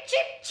cheap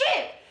cheap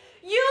cheap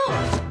you！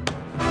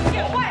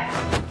 喂！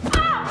啊！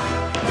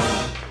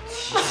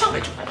你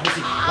做埋公司，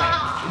喂，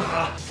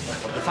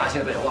我哋翻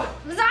先得唔得啊？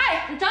唔使，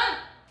唔准。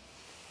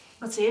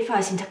我自己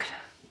翻去先得㗎啦。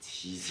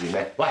黐線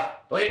咩？喂，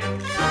攞嘢！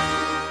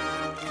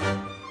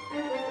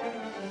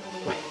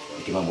喂，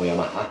你點解冇飲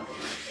啊？嚇！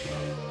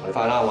我哋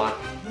翻啦，好嘛？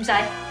唔使。咁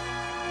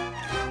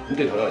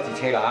你同我嚟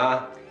接車㗎？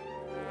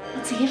我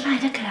自己翻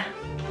去得㗎啦。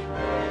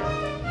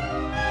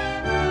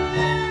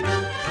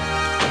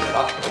好。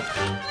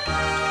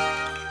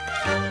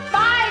拜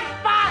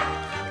拜。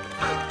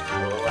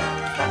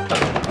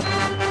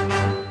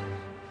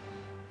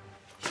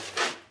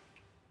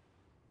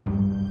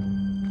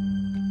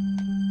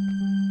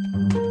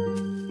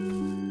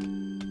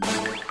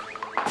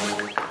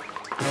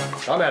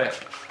搞咩嚟？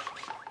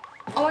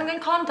我揾緊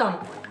condom，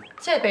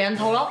 即係避孕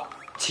套咯。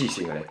黐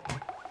線嘅你！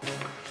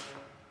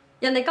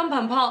人哋咁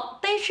頻撲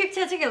day trip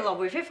即係來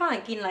回飛翻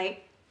嚟見你，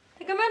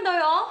你咁樣對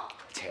我？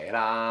扯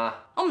啦！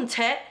我唔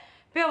扯，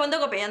俾我揾到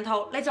個避孕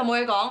套，你就冇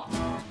嘢講。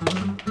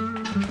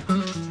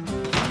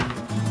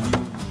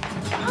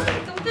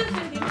咁即係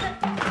算點啫？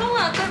公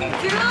啊，對唔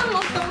住啦，唔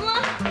好咁啦，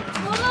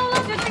我嬲啦，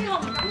小精後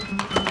唔敢。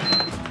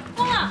公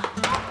啊！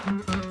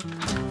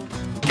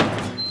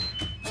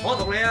我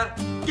同你啊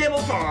 ，game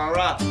over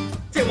啦，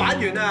即係玩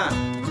完啦。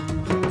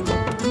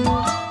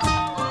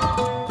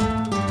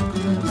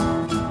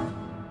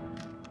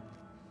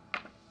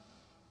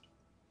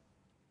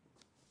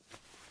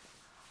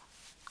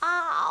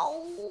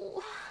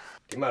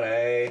點啊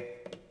你？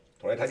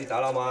同你睇跌打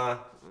啦嘛？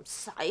唔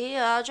使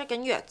啊，捉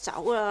緊藥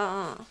走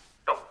啦。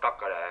得唔得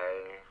㗎你？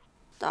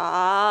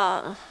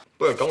得。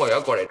不如咁，我而家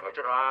過嚟台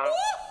捉啦。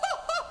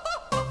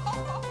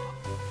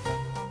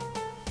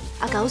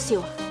阿九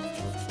少，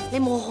你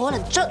冇可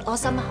能捽我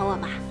心口啊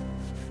嘛？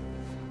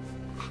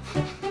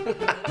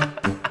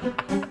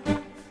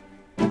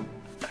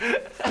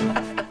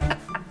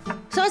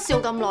想笑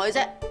咁耐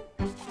啫？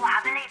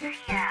話俾你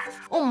知啊！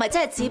我唔係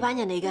真係紙板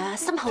人嚟㗎，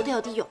心口都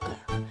有啲肉㗎。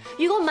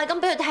如果唔係咁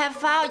俾佢踢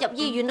花，入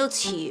醫院都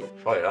遲。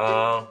sorry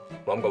啦，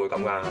冇諗過會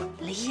咁㗎。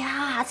你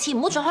啊，下次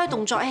唔好再開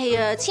動作戲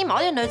啊！黐埋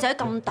啲女仔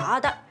咁打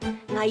得，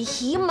危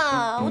險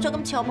啊！好彩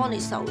今次我幫你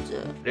手啫。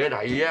你嘅提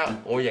議啊，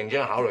我會認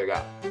真考慮㗎。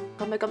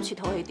咁你今次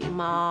套戲點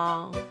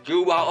啊？照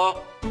拍啊，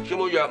先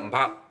冇約唔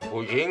拍，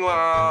賠錢㗎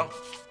嘛。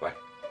喂，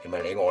你咪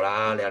理我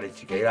啦，理下你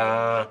自己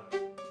啦。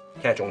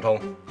聽日中痛，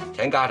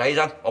請假睇醫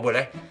生，我陪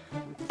你。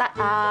得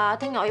啊，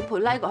聽日我要陪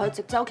LIGO 去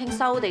直州傾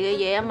收地嘅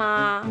嘢啊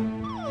嘛。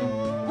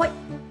喂，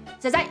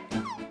仔仔，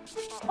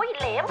可以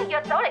舐嘅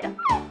藥酒嚟㗎，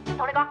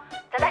同你講，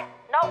仔仔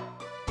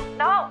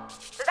 ，no，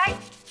 仔仔。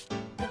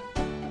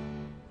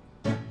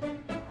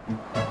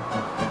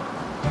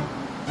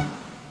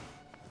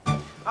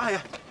啊係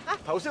啊，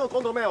頭先我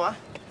講到咩話？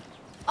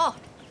哦，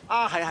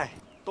啊係，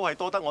都係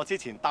多得我之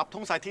前搭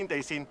通晒天地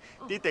線，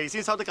啲地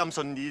先收得咁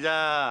順意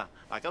咋。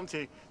嗱，今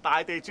次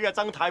大地主阿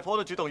曾太婆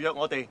都主動約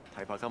我哋，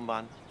睇怕今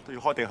晚都要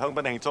開定香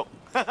檳慶祝。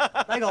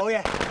呢個好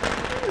嘢。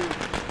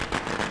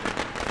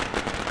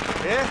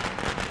咦？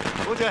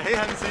好似係喜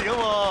慶事咁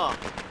喎。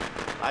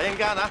嗱，一陣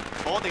間啊，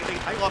坐定定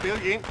睇我表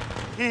演，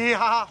嘻嘻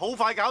哈哈，好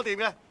快搞掂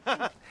嘅。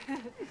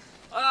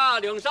啊，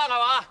梁生係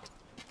嘛？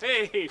你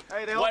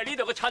好，我係呢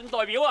度嘅襯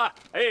代表啊！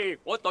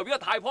我代表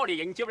太婆嚟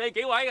迎接你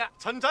幾位嘅。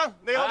陳長，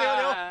你好，你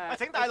好，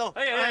請帶路。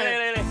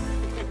嚟。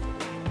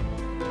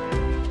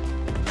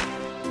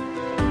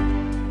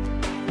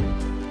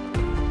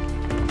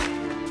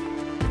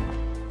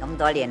咁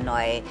多年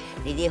來，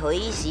你哋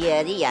許氏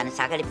啊啲人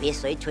殺嗰啲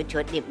別水出出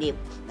獵，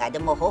捱到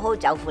冇好好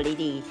走付你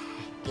哋，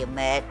叫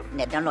咩？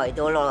你都來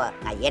到咯，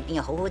阿爺一定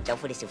要好好走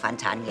副你食飯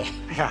餐嘅。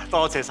哎呀，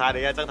多謝晒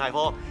你啊，曾太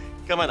婆，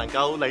今日能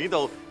夠嚟呢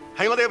度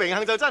係我哋嘅榮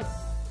幸就真。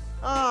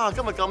啊，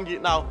今日咁熱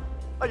鬧，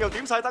啊又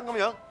點晒燈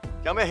咁樣，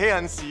有咩喜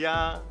慶事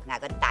啊？我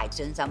個大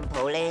信心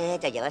鋪咧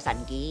就有咗神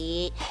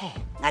機，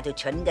我條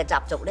村嘅習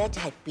俗咧就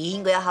係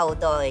邊個有後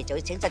代就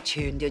會請晒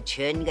全條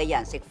村嘅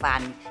人食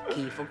飯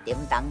祈福點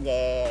燈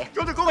嘅。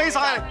咁就恭喜晒！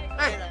誒，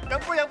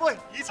飲杯，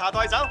以茶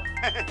代酒。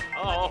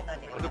好，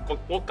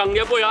我更一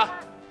杯啊！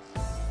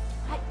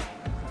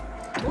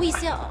唔好意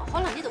思啊，可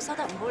能呢度收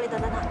得唔好，你等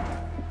等下。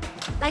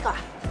呢個啊，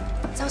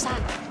周生。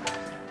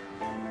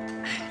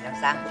梁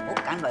生，唔好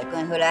揀來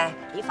揀去啦，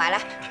起快啦！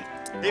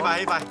起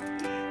快！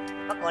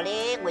不過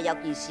咧，我有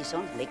件事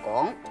想同你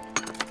講。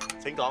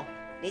請講。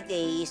你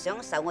哋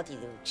想受我條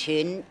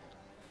串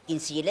件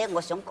事咧，我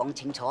想講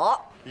清楚。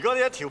如果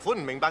你一條款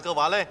唔明白嘅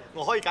話咧，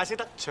我可以解釋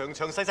得詳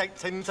細、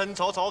清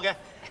楚嘅。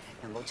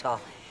冇錯，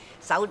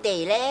收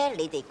地咧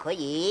你哋可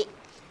以，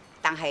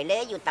但係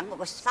咧要等我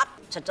個室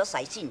出咗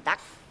世先得。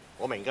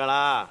我明㗎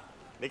啦，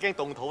你驚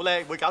動土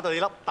咧會搞到你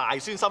粒大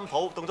孫心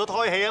抱動咗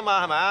胎氣啊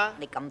嘛，係咪啊？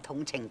你咁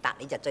通情達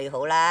理就最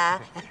好啦，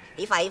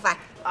起快！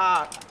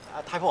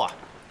太婆啊，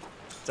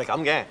就係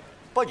咁嘅。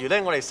不如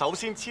咧，我哋首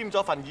先簽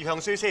咗份意向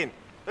書先，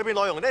裏邊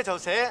內容咧就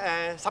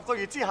寫10個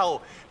月之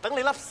後，等你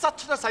粒室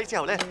出咗世之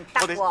後咧，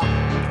我哋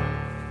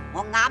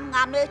我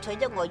啱咧娶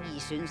咗我二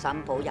孫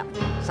新抱入，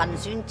神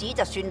算子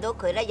就算到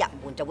佢咧入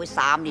門就會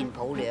3年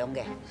抱兩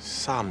嘅。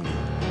3年？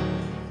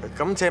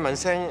咁借問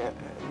聲，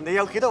你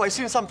有幾多位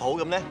孫新抱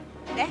咁咧？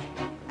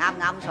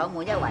啱上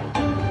滿1位。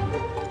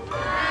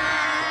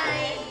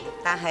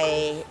但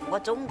係我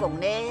總共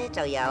咧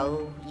就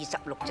有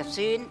26隻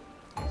孫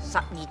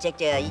，12隻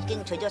就已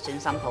經娶咗孫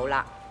新抱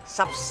啦。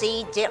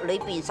14隻裏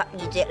邊12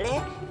隻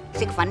咧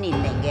適婚年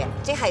齡嘅，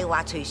即係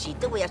話隨時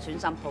都會有孫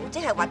新抱，即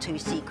係話隨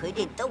時佢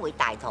哋都會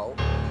大肚。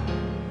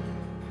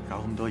搞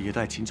咁多嘢都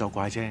係錢作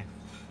怪啫。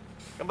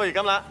咁不如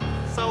咁啦，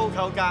收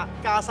購價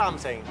加3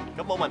成，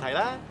咁冇問題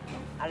啦。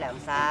阿梁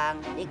生，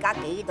你加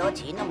幾多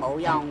錢都冇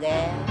用嘅，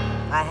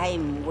係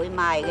唔會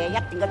賣嘅，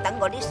一定要等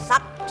我啲室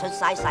出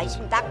晒世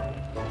先得。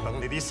等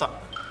你啲室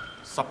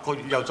10個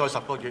月又再10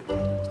個月，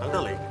等得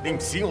嚟你唔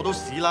死我都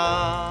死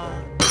啦！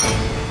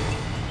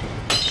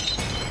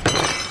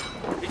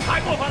你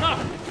太過分啦，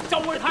就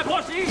會太過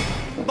屎！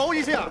唔好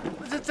意思啊，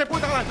隻杯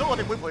打爛咗，我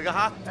哋會賠㗎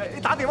嚇。你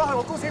打電話去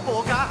我公司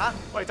報價嚇，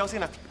我哋走先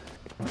啦。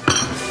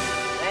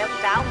兩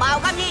手冇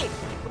咁易。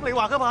咁你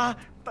話㗎嘛？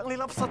等你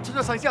粒室出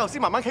咗世之後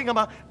先慢慢傾㗎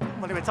嘛。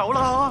咁你咪走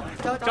啦！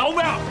走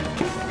咩啊？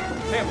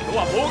聽唔到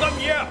話冇咁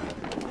易啊！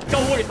就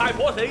我哋太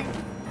婆死，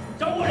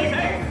就我哋死，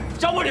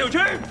就我條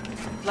村。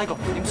呢個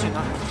點算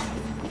啊？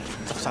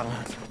執生啊！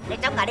你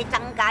走嗌啲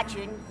曾家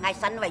村，嗌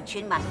身為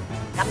村民，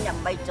今日唔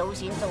係做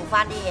善做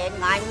翻啲嘢，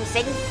嗌唔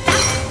成得。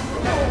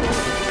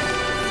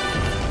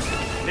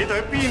你哋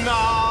去邊啊？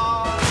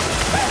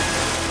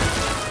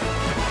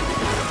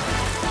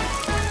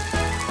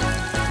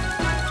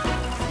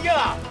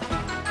呀！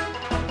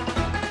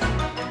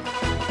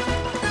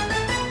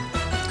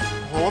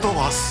我都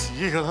話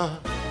屎㗎啦。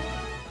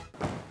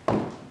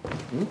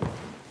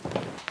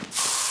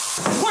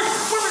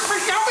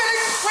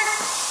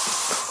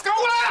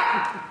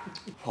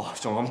哇！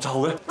仲咁臭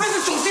嘅？你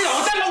做事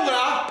我真嬲㗎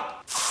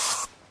啦！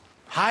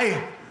係，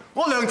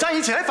我梁振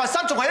以前喺佛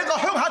山仲係一個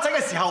鄉下仔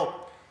嘅時候，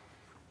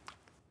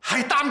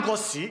係擔過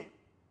屎，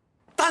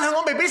但係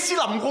我未俾屎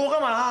淋過㗎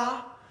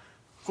嘛。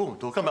估唔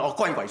到今日我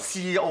歸為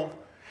CEO，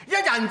 一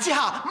人之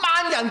下，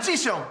萬人之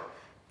上，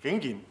竟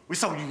然會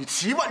受如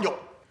此屈辱。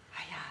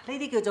呢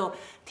啲叫做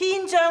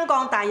天將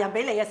降大任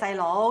俾你嘅細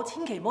佬，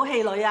千祈唔好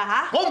氣餒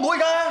啊嚇！我唔會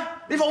㗎，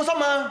你放心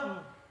啊！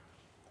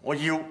我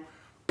要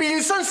變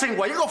身成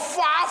為一個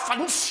花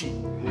粉池。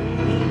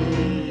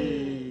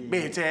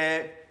咩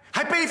啫？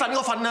係悲憤個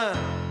憤啊！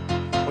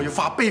我要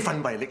化悲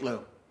憤為力量，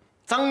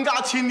增加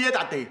遷呢一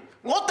笪地，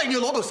我一定要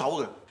攞到手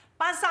嘅。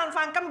班生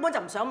番根本就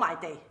唔想賣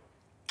地，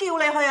叫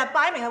你去啊，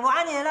擺明係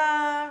玩嘢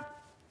啦！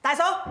大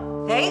嫂，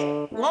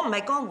我唔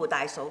係江湖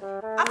大嫂。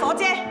阿火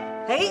姐，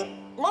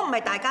我唔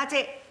係大家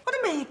姐。我都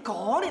未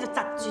講你就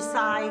窒住晒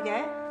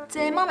嘅。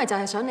借媽咪就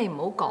係想你唔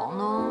好講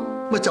咯。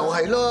咪就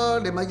係咯，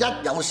你咪一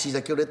有事就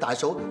叫你大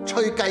嫂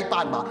吹雞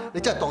斑馬，你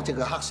真係當正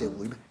佢黑社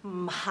會咩？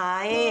唔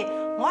係，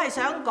我係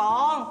想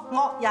講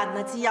惡人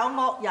啊自有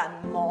惡人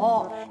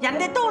磨，人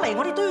哋都嚟，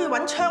我哋都要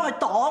揾槍去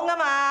擋啊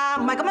嘛，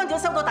唔係咁樣點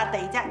收到笪地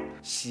啫？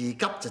事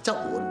急就則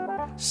緩，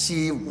事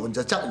緩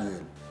就則圓。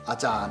阿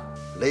贊，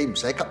你唔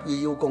使急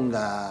於邀功㗎，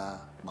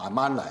慢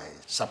慢嚟，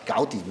實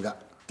搞掂㗎。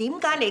點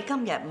解你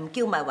今日唔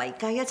叫埋維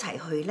嘉一齊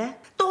去呢？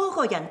多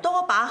個人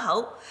多把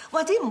口，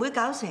或者唔會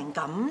搞成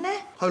咁呢？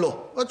係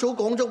咯，一早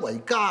講咗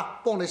維嘉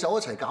幫你手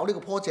一齊搞呢個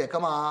project 㗎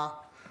嘛。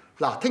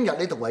嗱，聽日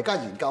你同維嘉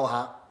研究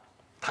下，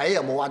睇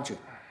有冇彎轉。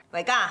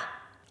維嘉，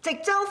直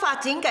洲發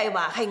展計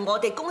劃係我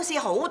哋公司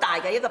好大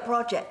嘅一個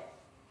project，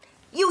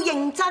要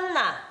認真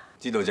啊！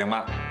知道鄭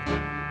媽。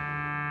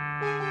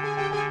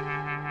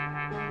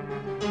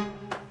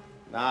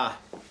嗱，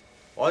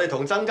我哋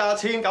同曾家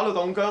千搞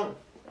到咁僵。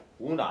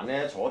好難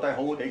咧，坐低好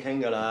好地傾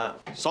㗎啦，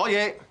所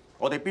以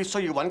我哋必須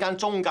要揾間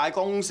中介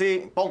公司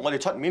幫我哋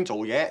出面做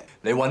嘢。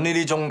你揾呢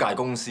啲中介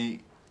公司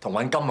同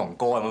揾金龍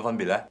哥有乜分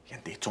別咧？人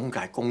哋中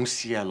介公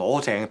司啊，攞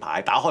正牌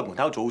打開門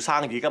口做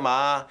生意㗎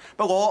嘛。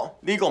不過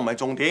呢個唔係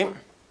重點，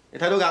你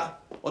睇到㗎？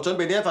我準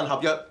備呢一份合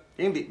約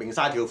已經列明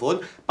晒條款，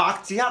白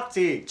字黑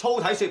字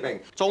粗體説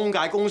明，中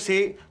介公司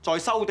在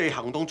收地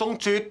行動中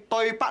絕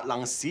對不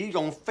能使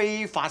用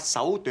非法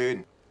手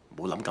段。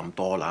唔好諗咁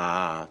多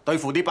啦，對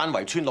付呢班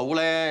圍村佬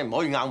咧，唔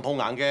可以硬碰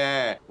硬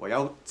嘅，唯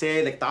有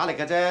借力打力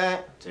嘅啫。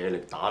借力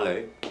打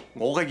力？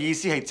我嘅意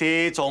思係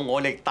借助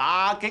外力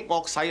打擊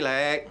惡勢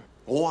力。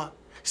我啊，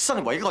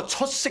身為一個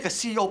出色嘅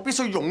CEO， 必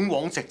須勇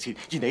往直前，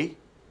而你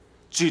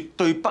絕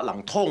對不能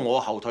拖我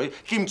後腿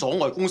兼阻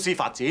礙公司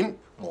發展。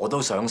我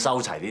都想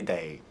收齊啲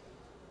地。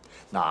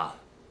嗱，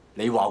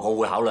你話我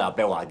會考慮阿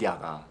Bell 話啲人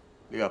啊？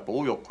你話保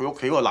育佢屋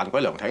企嗰個爛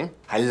鬼涼亭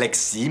係歷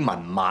史文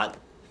物。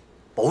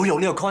保育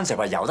呢個 concept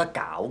係有得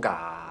搞㗎。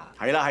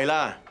係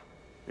啦，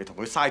你同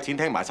佢嘥錢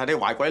聽埋晒啲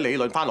壞鬼理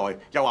論翻來，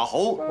又話好。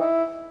我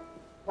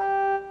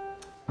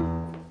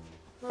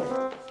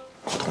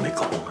同你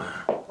講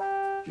啊，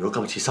如果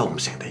今次收唔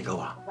成地嘅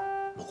話，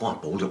我講話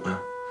保育啊，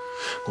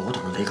我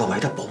同你個位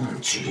都保唔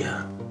住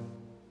啊。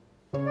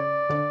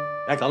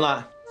咁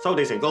啦，收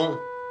地成功，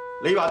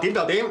你話點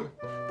就點，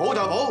保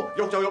就保，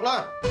育就育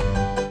啦。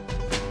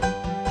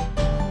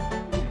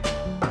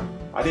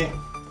快啲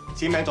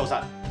簽名做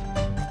實。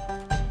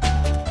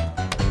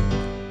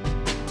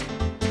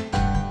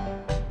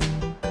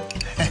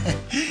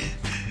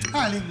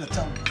呢個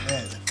周末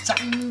咧就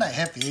真係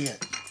happy 嘅，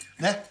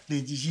咧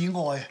連意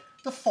外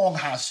都放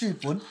下書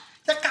本，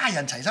一家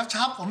人齊輯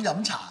輯咁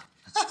飲茶，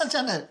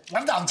真係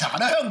揾啖茶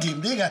都香甜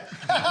啲嘅，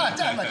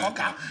真係咪講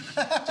假？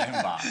張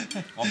爸，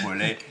我陪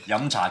你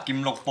飲茶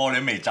兼碌波，你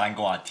都未讚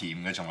過話甜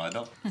嘅，從來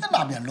都。一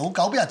男人老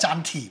狗邊有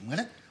讚甜嘅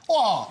咧？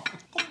哇！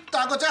咁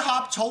大個仔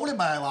呷醋你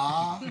咪係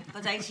話？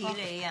個仔似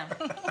你啊！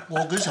我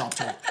幾時呷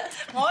醋？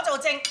我做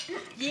證，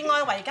意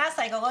外維家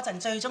細個嗰陣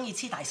最中意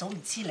黐大嫂唔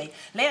黐你，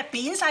你係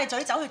扁晒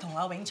嘴走去同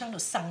阿永昌度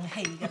生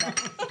氣㗎啦！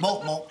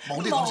冇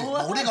啲咁事，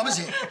冇啲咁嘅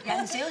事。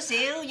人少少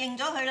認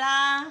咗佢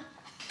啦。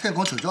聽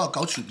講除咗阿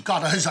狗，全家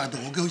都喺晒度，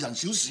叫人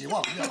少事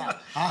喎咁樣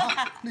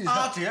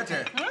啊！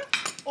謝，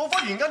我忽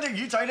然間隻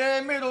耳仔咧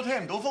咩都聽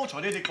唔到，方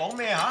才你哋講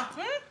咩嚇？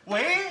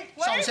喂，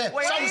收聲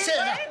啊！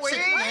食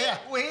嘢啊！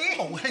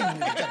好興嘅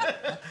真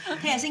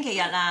係。聽日星期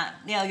日啦，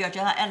你又約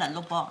咗阿 Ellen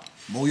碌波？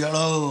冇約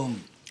咯，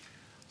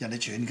人哋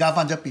全家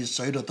翻咗別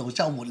墅度度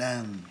週末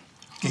啦，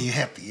幾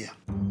happy 啊！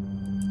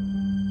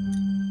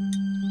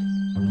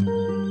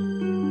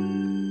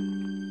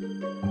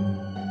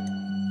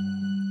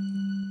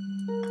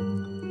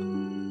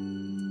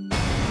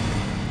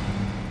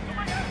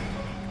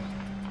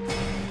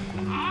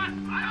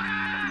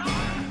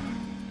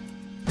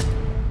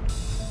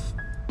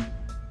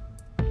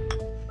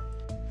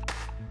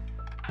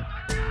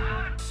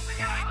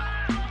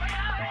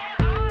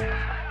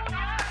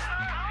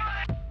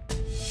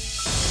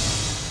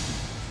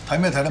睇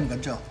咩睇得咁緊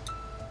張？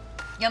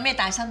有咩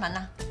大新聞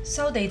啊？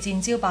收地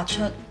戰招百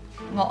出，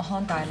惡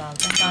漢大鬧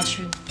曾家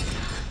村。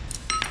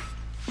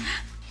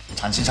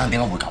陳先生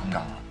點解會咁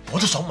㗎？我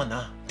都想問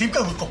啊，點解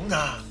會咁㗎？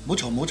唔好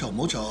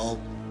嘈！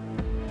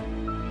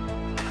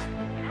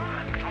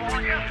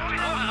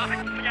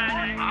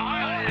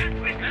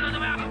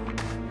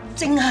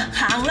正啊，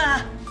行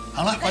啦，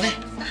快啲！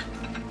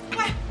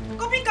喂，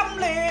嗰邊咁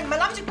亂，唔係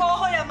諗住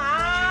過去啊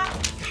嘛？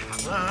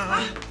行啦！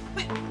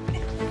喂！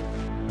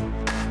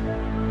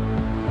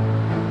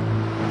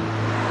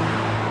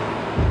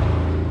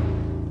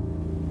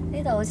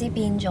呢度好似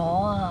變咗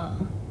啊！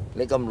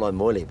你咁耐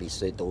冇嚟別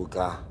墅度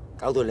假，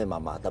搞到你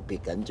嫲嫲特別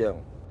緊張。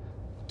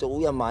早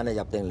一晚就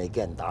入定嚟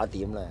叫人打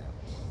點啦。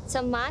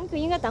尋晚佢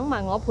應該等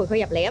埋我陪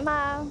佢入嚟啊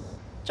嘛。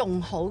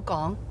仲好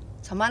講，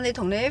尋晚你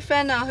同你啲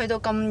friend 啊去到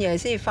咁夜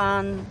先至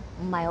返，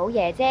唔係好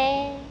夜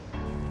啫。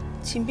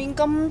前邊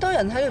咁多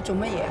人喺度做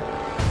乜嘢啊？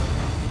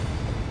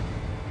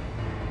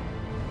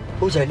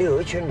好似係呢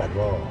度啲村民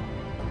喎，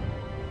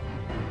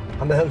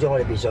係咪向咗我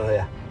哋別墅去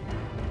啊？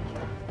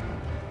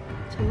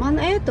尋晚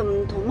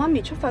Adam 同媽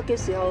咪出發嘅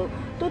時候，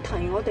都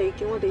提我哋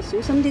叫我哋小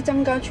心啲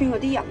曾家村嗰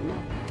啲人啊！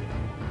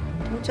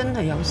咁真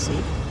係有事？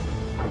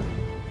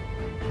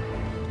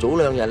早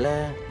2日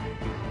咧，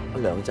阿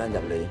梁振入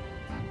嚟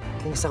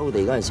傾收地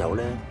嗰陣時候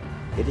咧，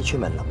有啲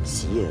村民臨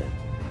屎啊，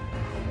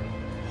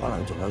可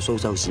能仲有蘇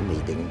州市未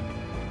定，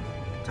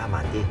揸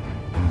慢啲，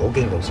唔好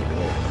驚到前面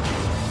嘅人。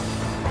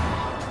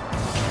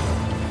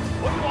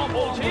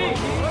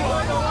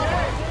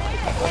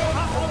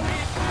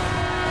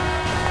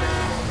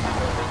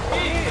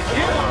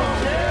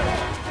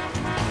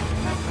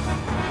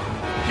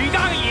余家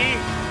嘅言，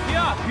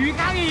余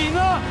家嘅言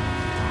咯！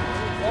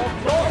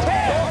落車！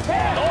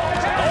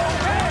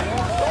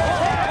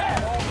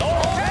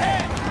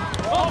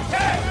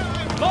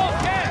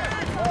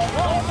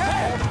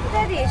爹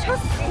哋出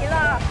事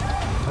啦！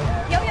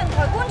有人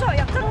抬棺材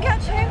入曾家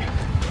村，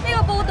呢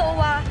個報道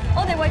話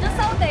我哋為咗收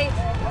地，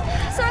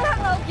雙黑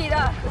勾結啊！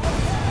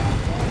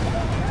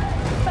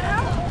快跑！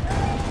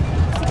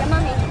接緊媽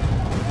咪。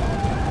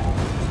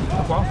阿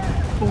廣，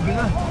報警啊！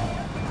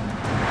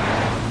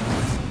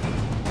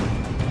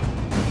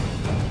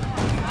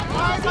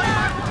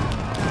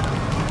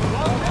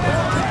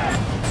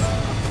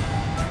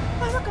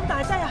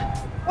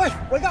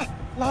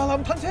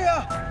冚褪車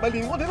啊，咪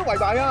連我哋都圍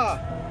埋啊！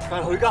但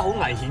係佢而家好危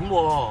險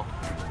喎。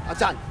阿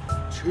珍，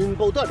全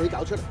部都係你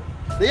搞出嚟，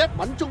你一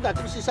揾中介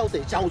公司收地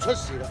就出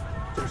事啦，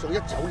仲想一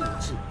走了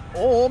之。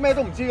我咩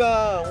都唔知㗎，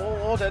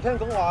我淨係聽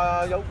講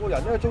話有個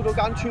人咧租咗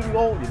間村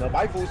屋，然後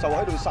擺副售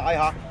喺度曬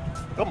下，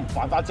咁唔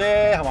犯法啫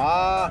係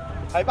嘛？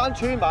係班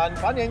村民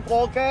反應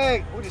過激，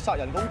好似殺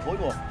人公款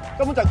喎，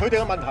根本就係佢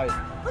哋嘅問題。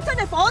我真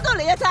係火到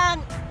你一陣，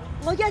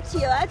我一次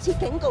又一次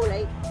警告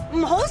你，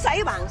唔好使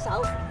橫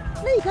手。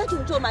你而家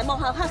仲做埋幕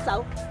後黑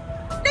手，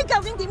你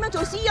究竟點樣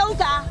做 CEO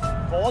㗎？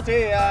我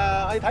姐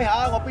啊，你睇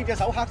下我邊隻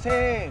手黑先，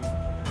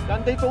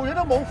人哋做嘢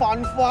都冇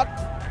犯法，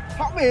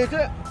黑咩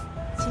啫？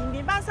前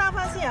面班沙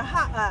番先係黑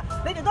啊，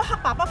你哋都黑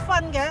白不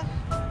分嘅。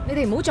你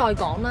哋唔好再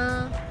講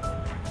啦。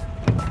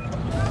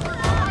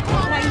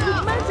危險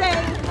啊，靜！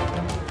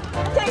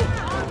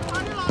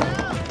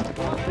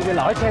你哋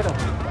留喺車度。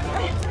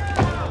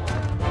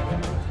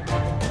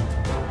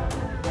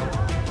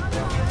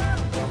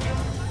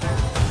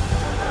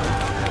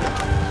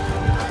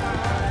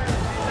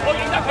我認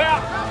得佢啊！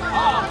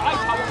大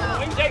頭王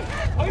永正，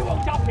佢王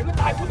集團嘅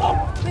大股東。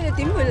佢哋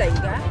點會嚟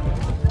嘅？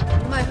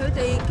唔係佢哋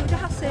叫啲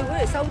黑社會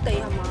嚟收地係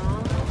嘛？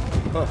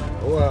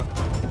好啊，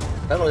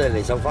等我哋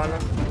嚟受翻啦。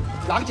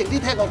冷靜啲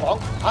聽我講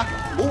嚇，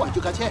唔好圍住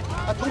架車，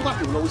通翻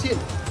條路先。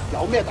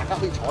有咩大家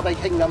可以坐低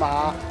傾噶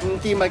嘛？唔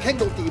掂咪傾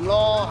到掂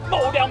咯。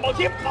無良無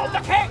貼，冇得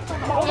傾，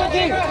冇得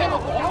傾。聽我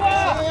講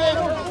啊！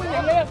歡迎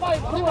你啊，翻嚟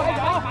鼓勵下，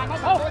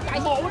好，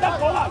冇得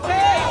講啊！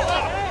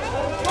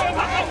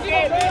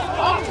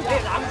你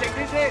冷靜啲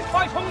先，快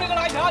沖你個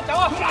奶茶，走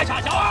啊！沖奶茶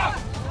走啊！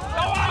走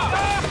啊！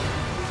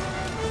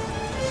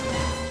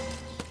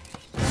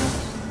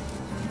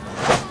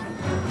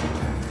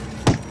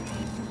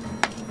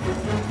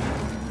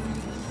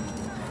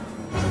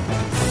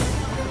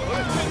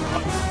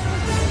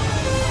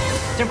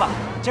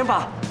張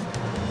爸，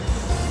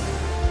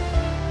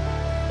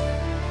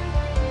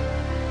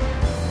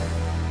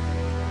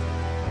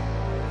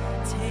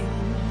情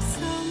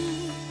深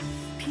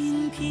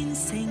偏偏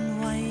成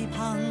為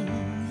朋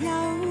友，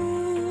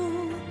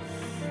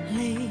離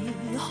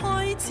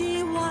開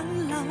至挽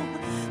留，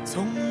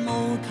從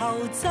無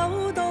求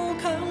走到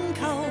強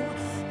求，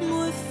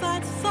沒法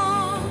放。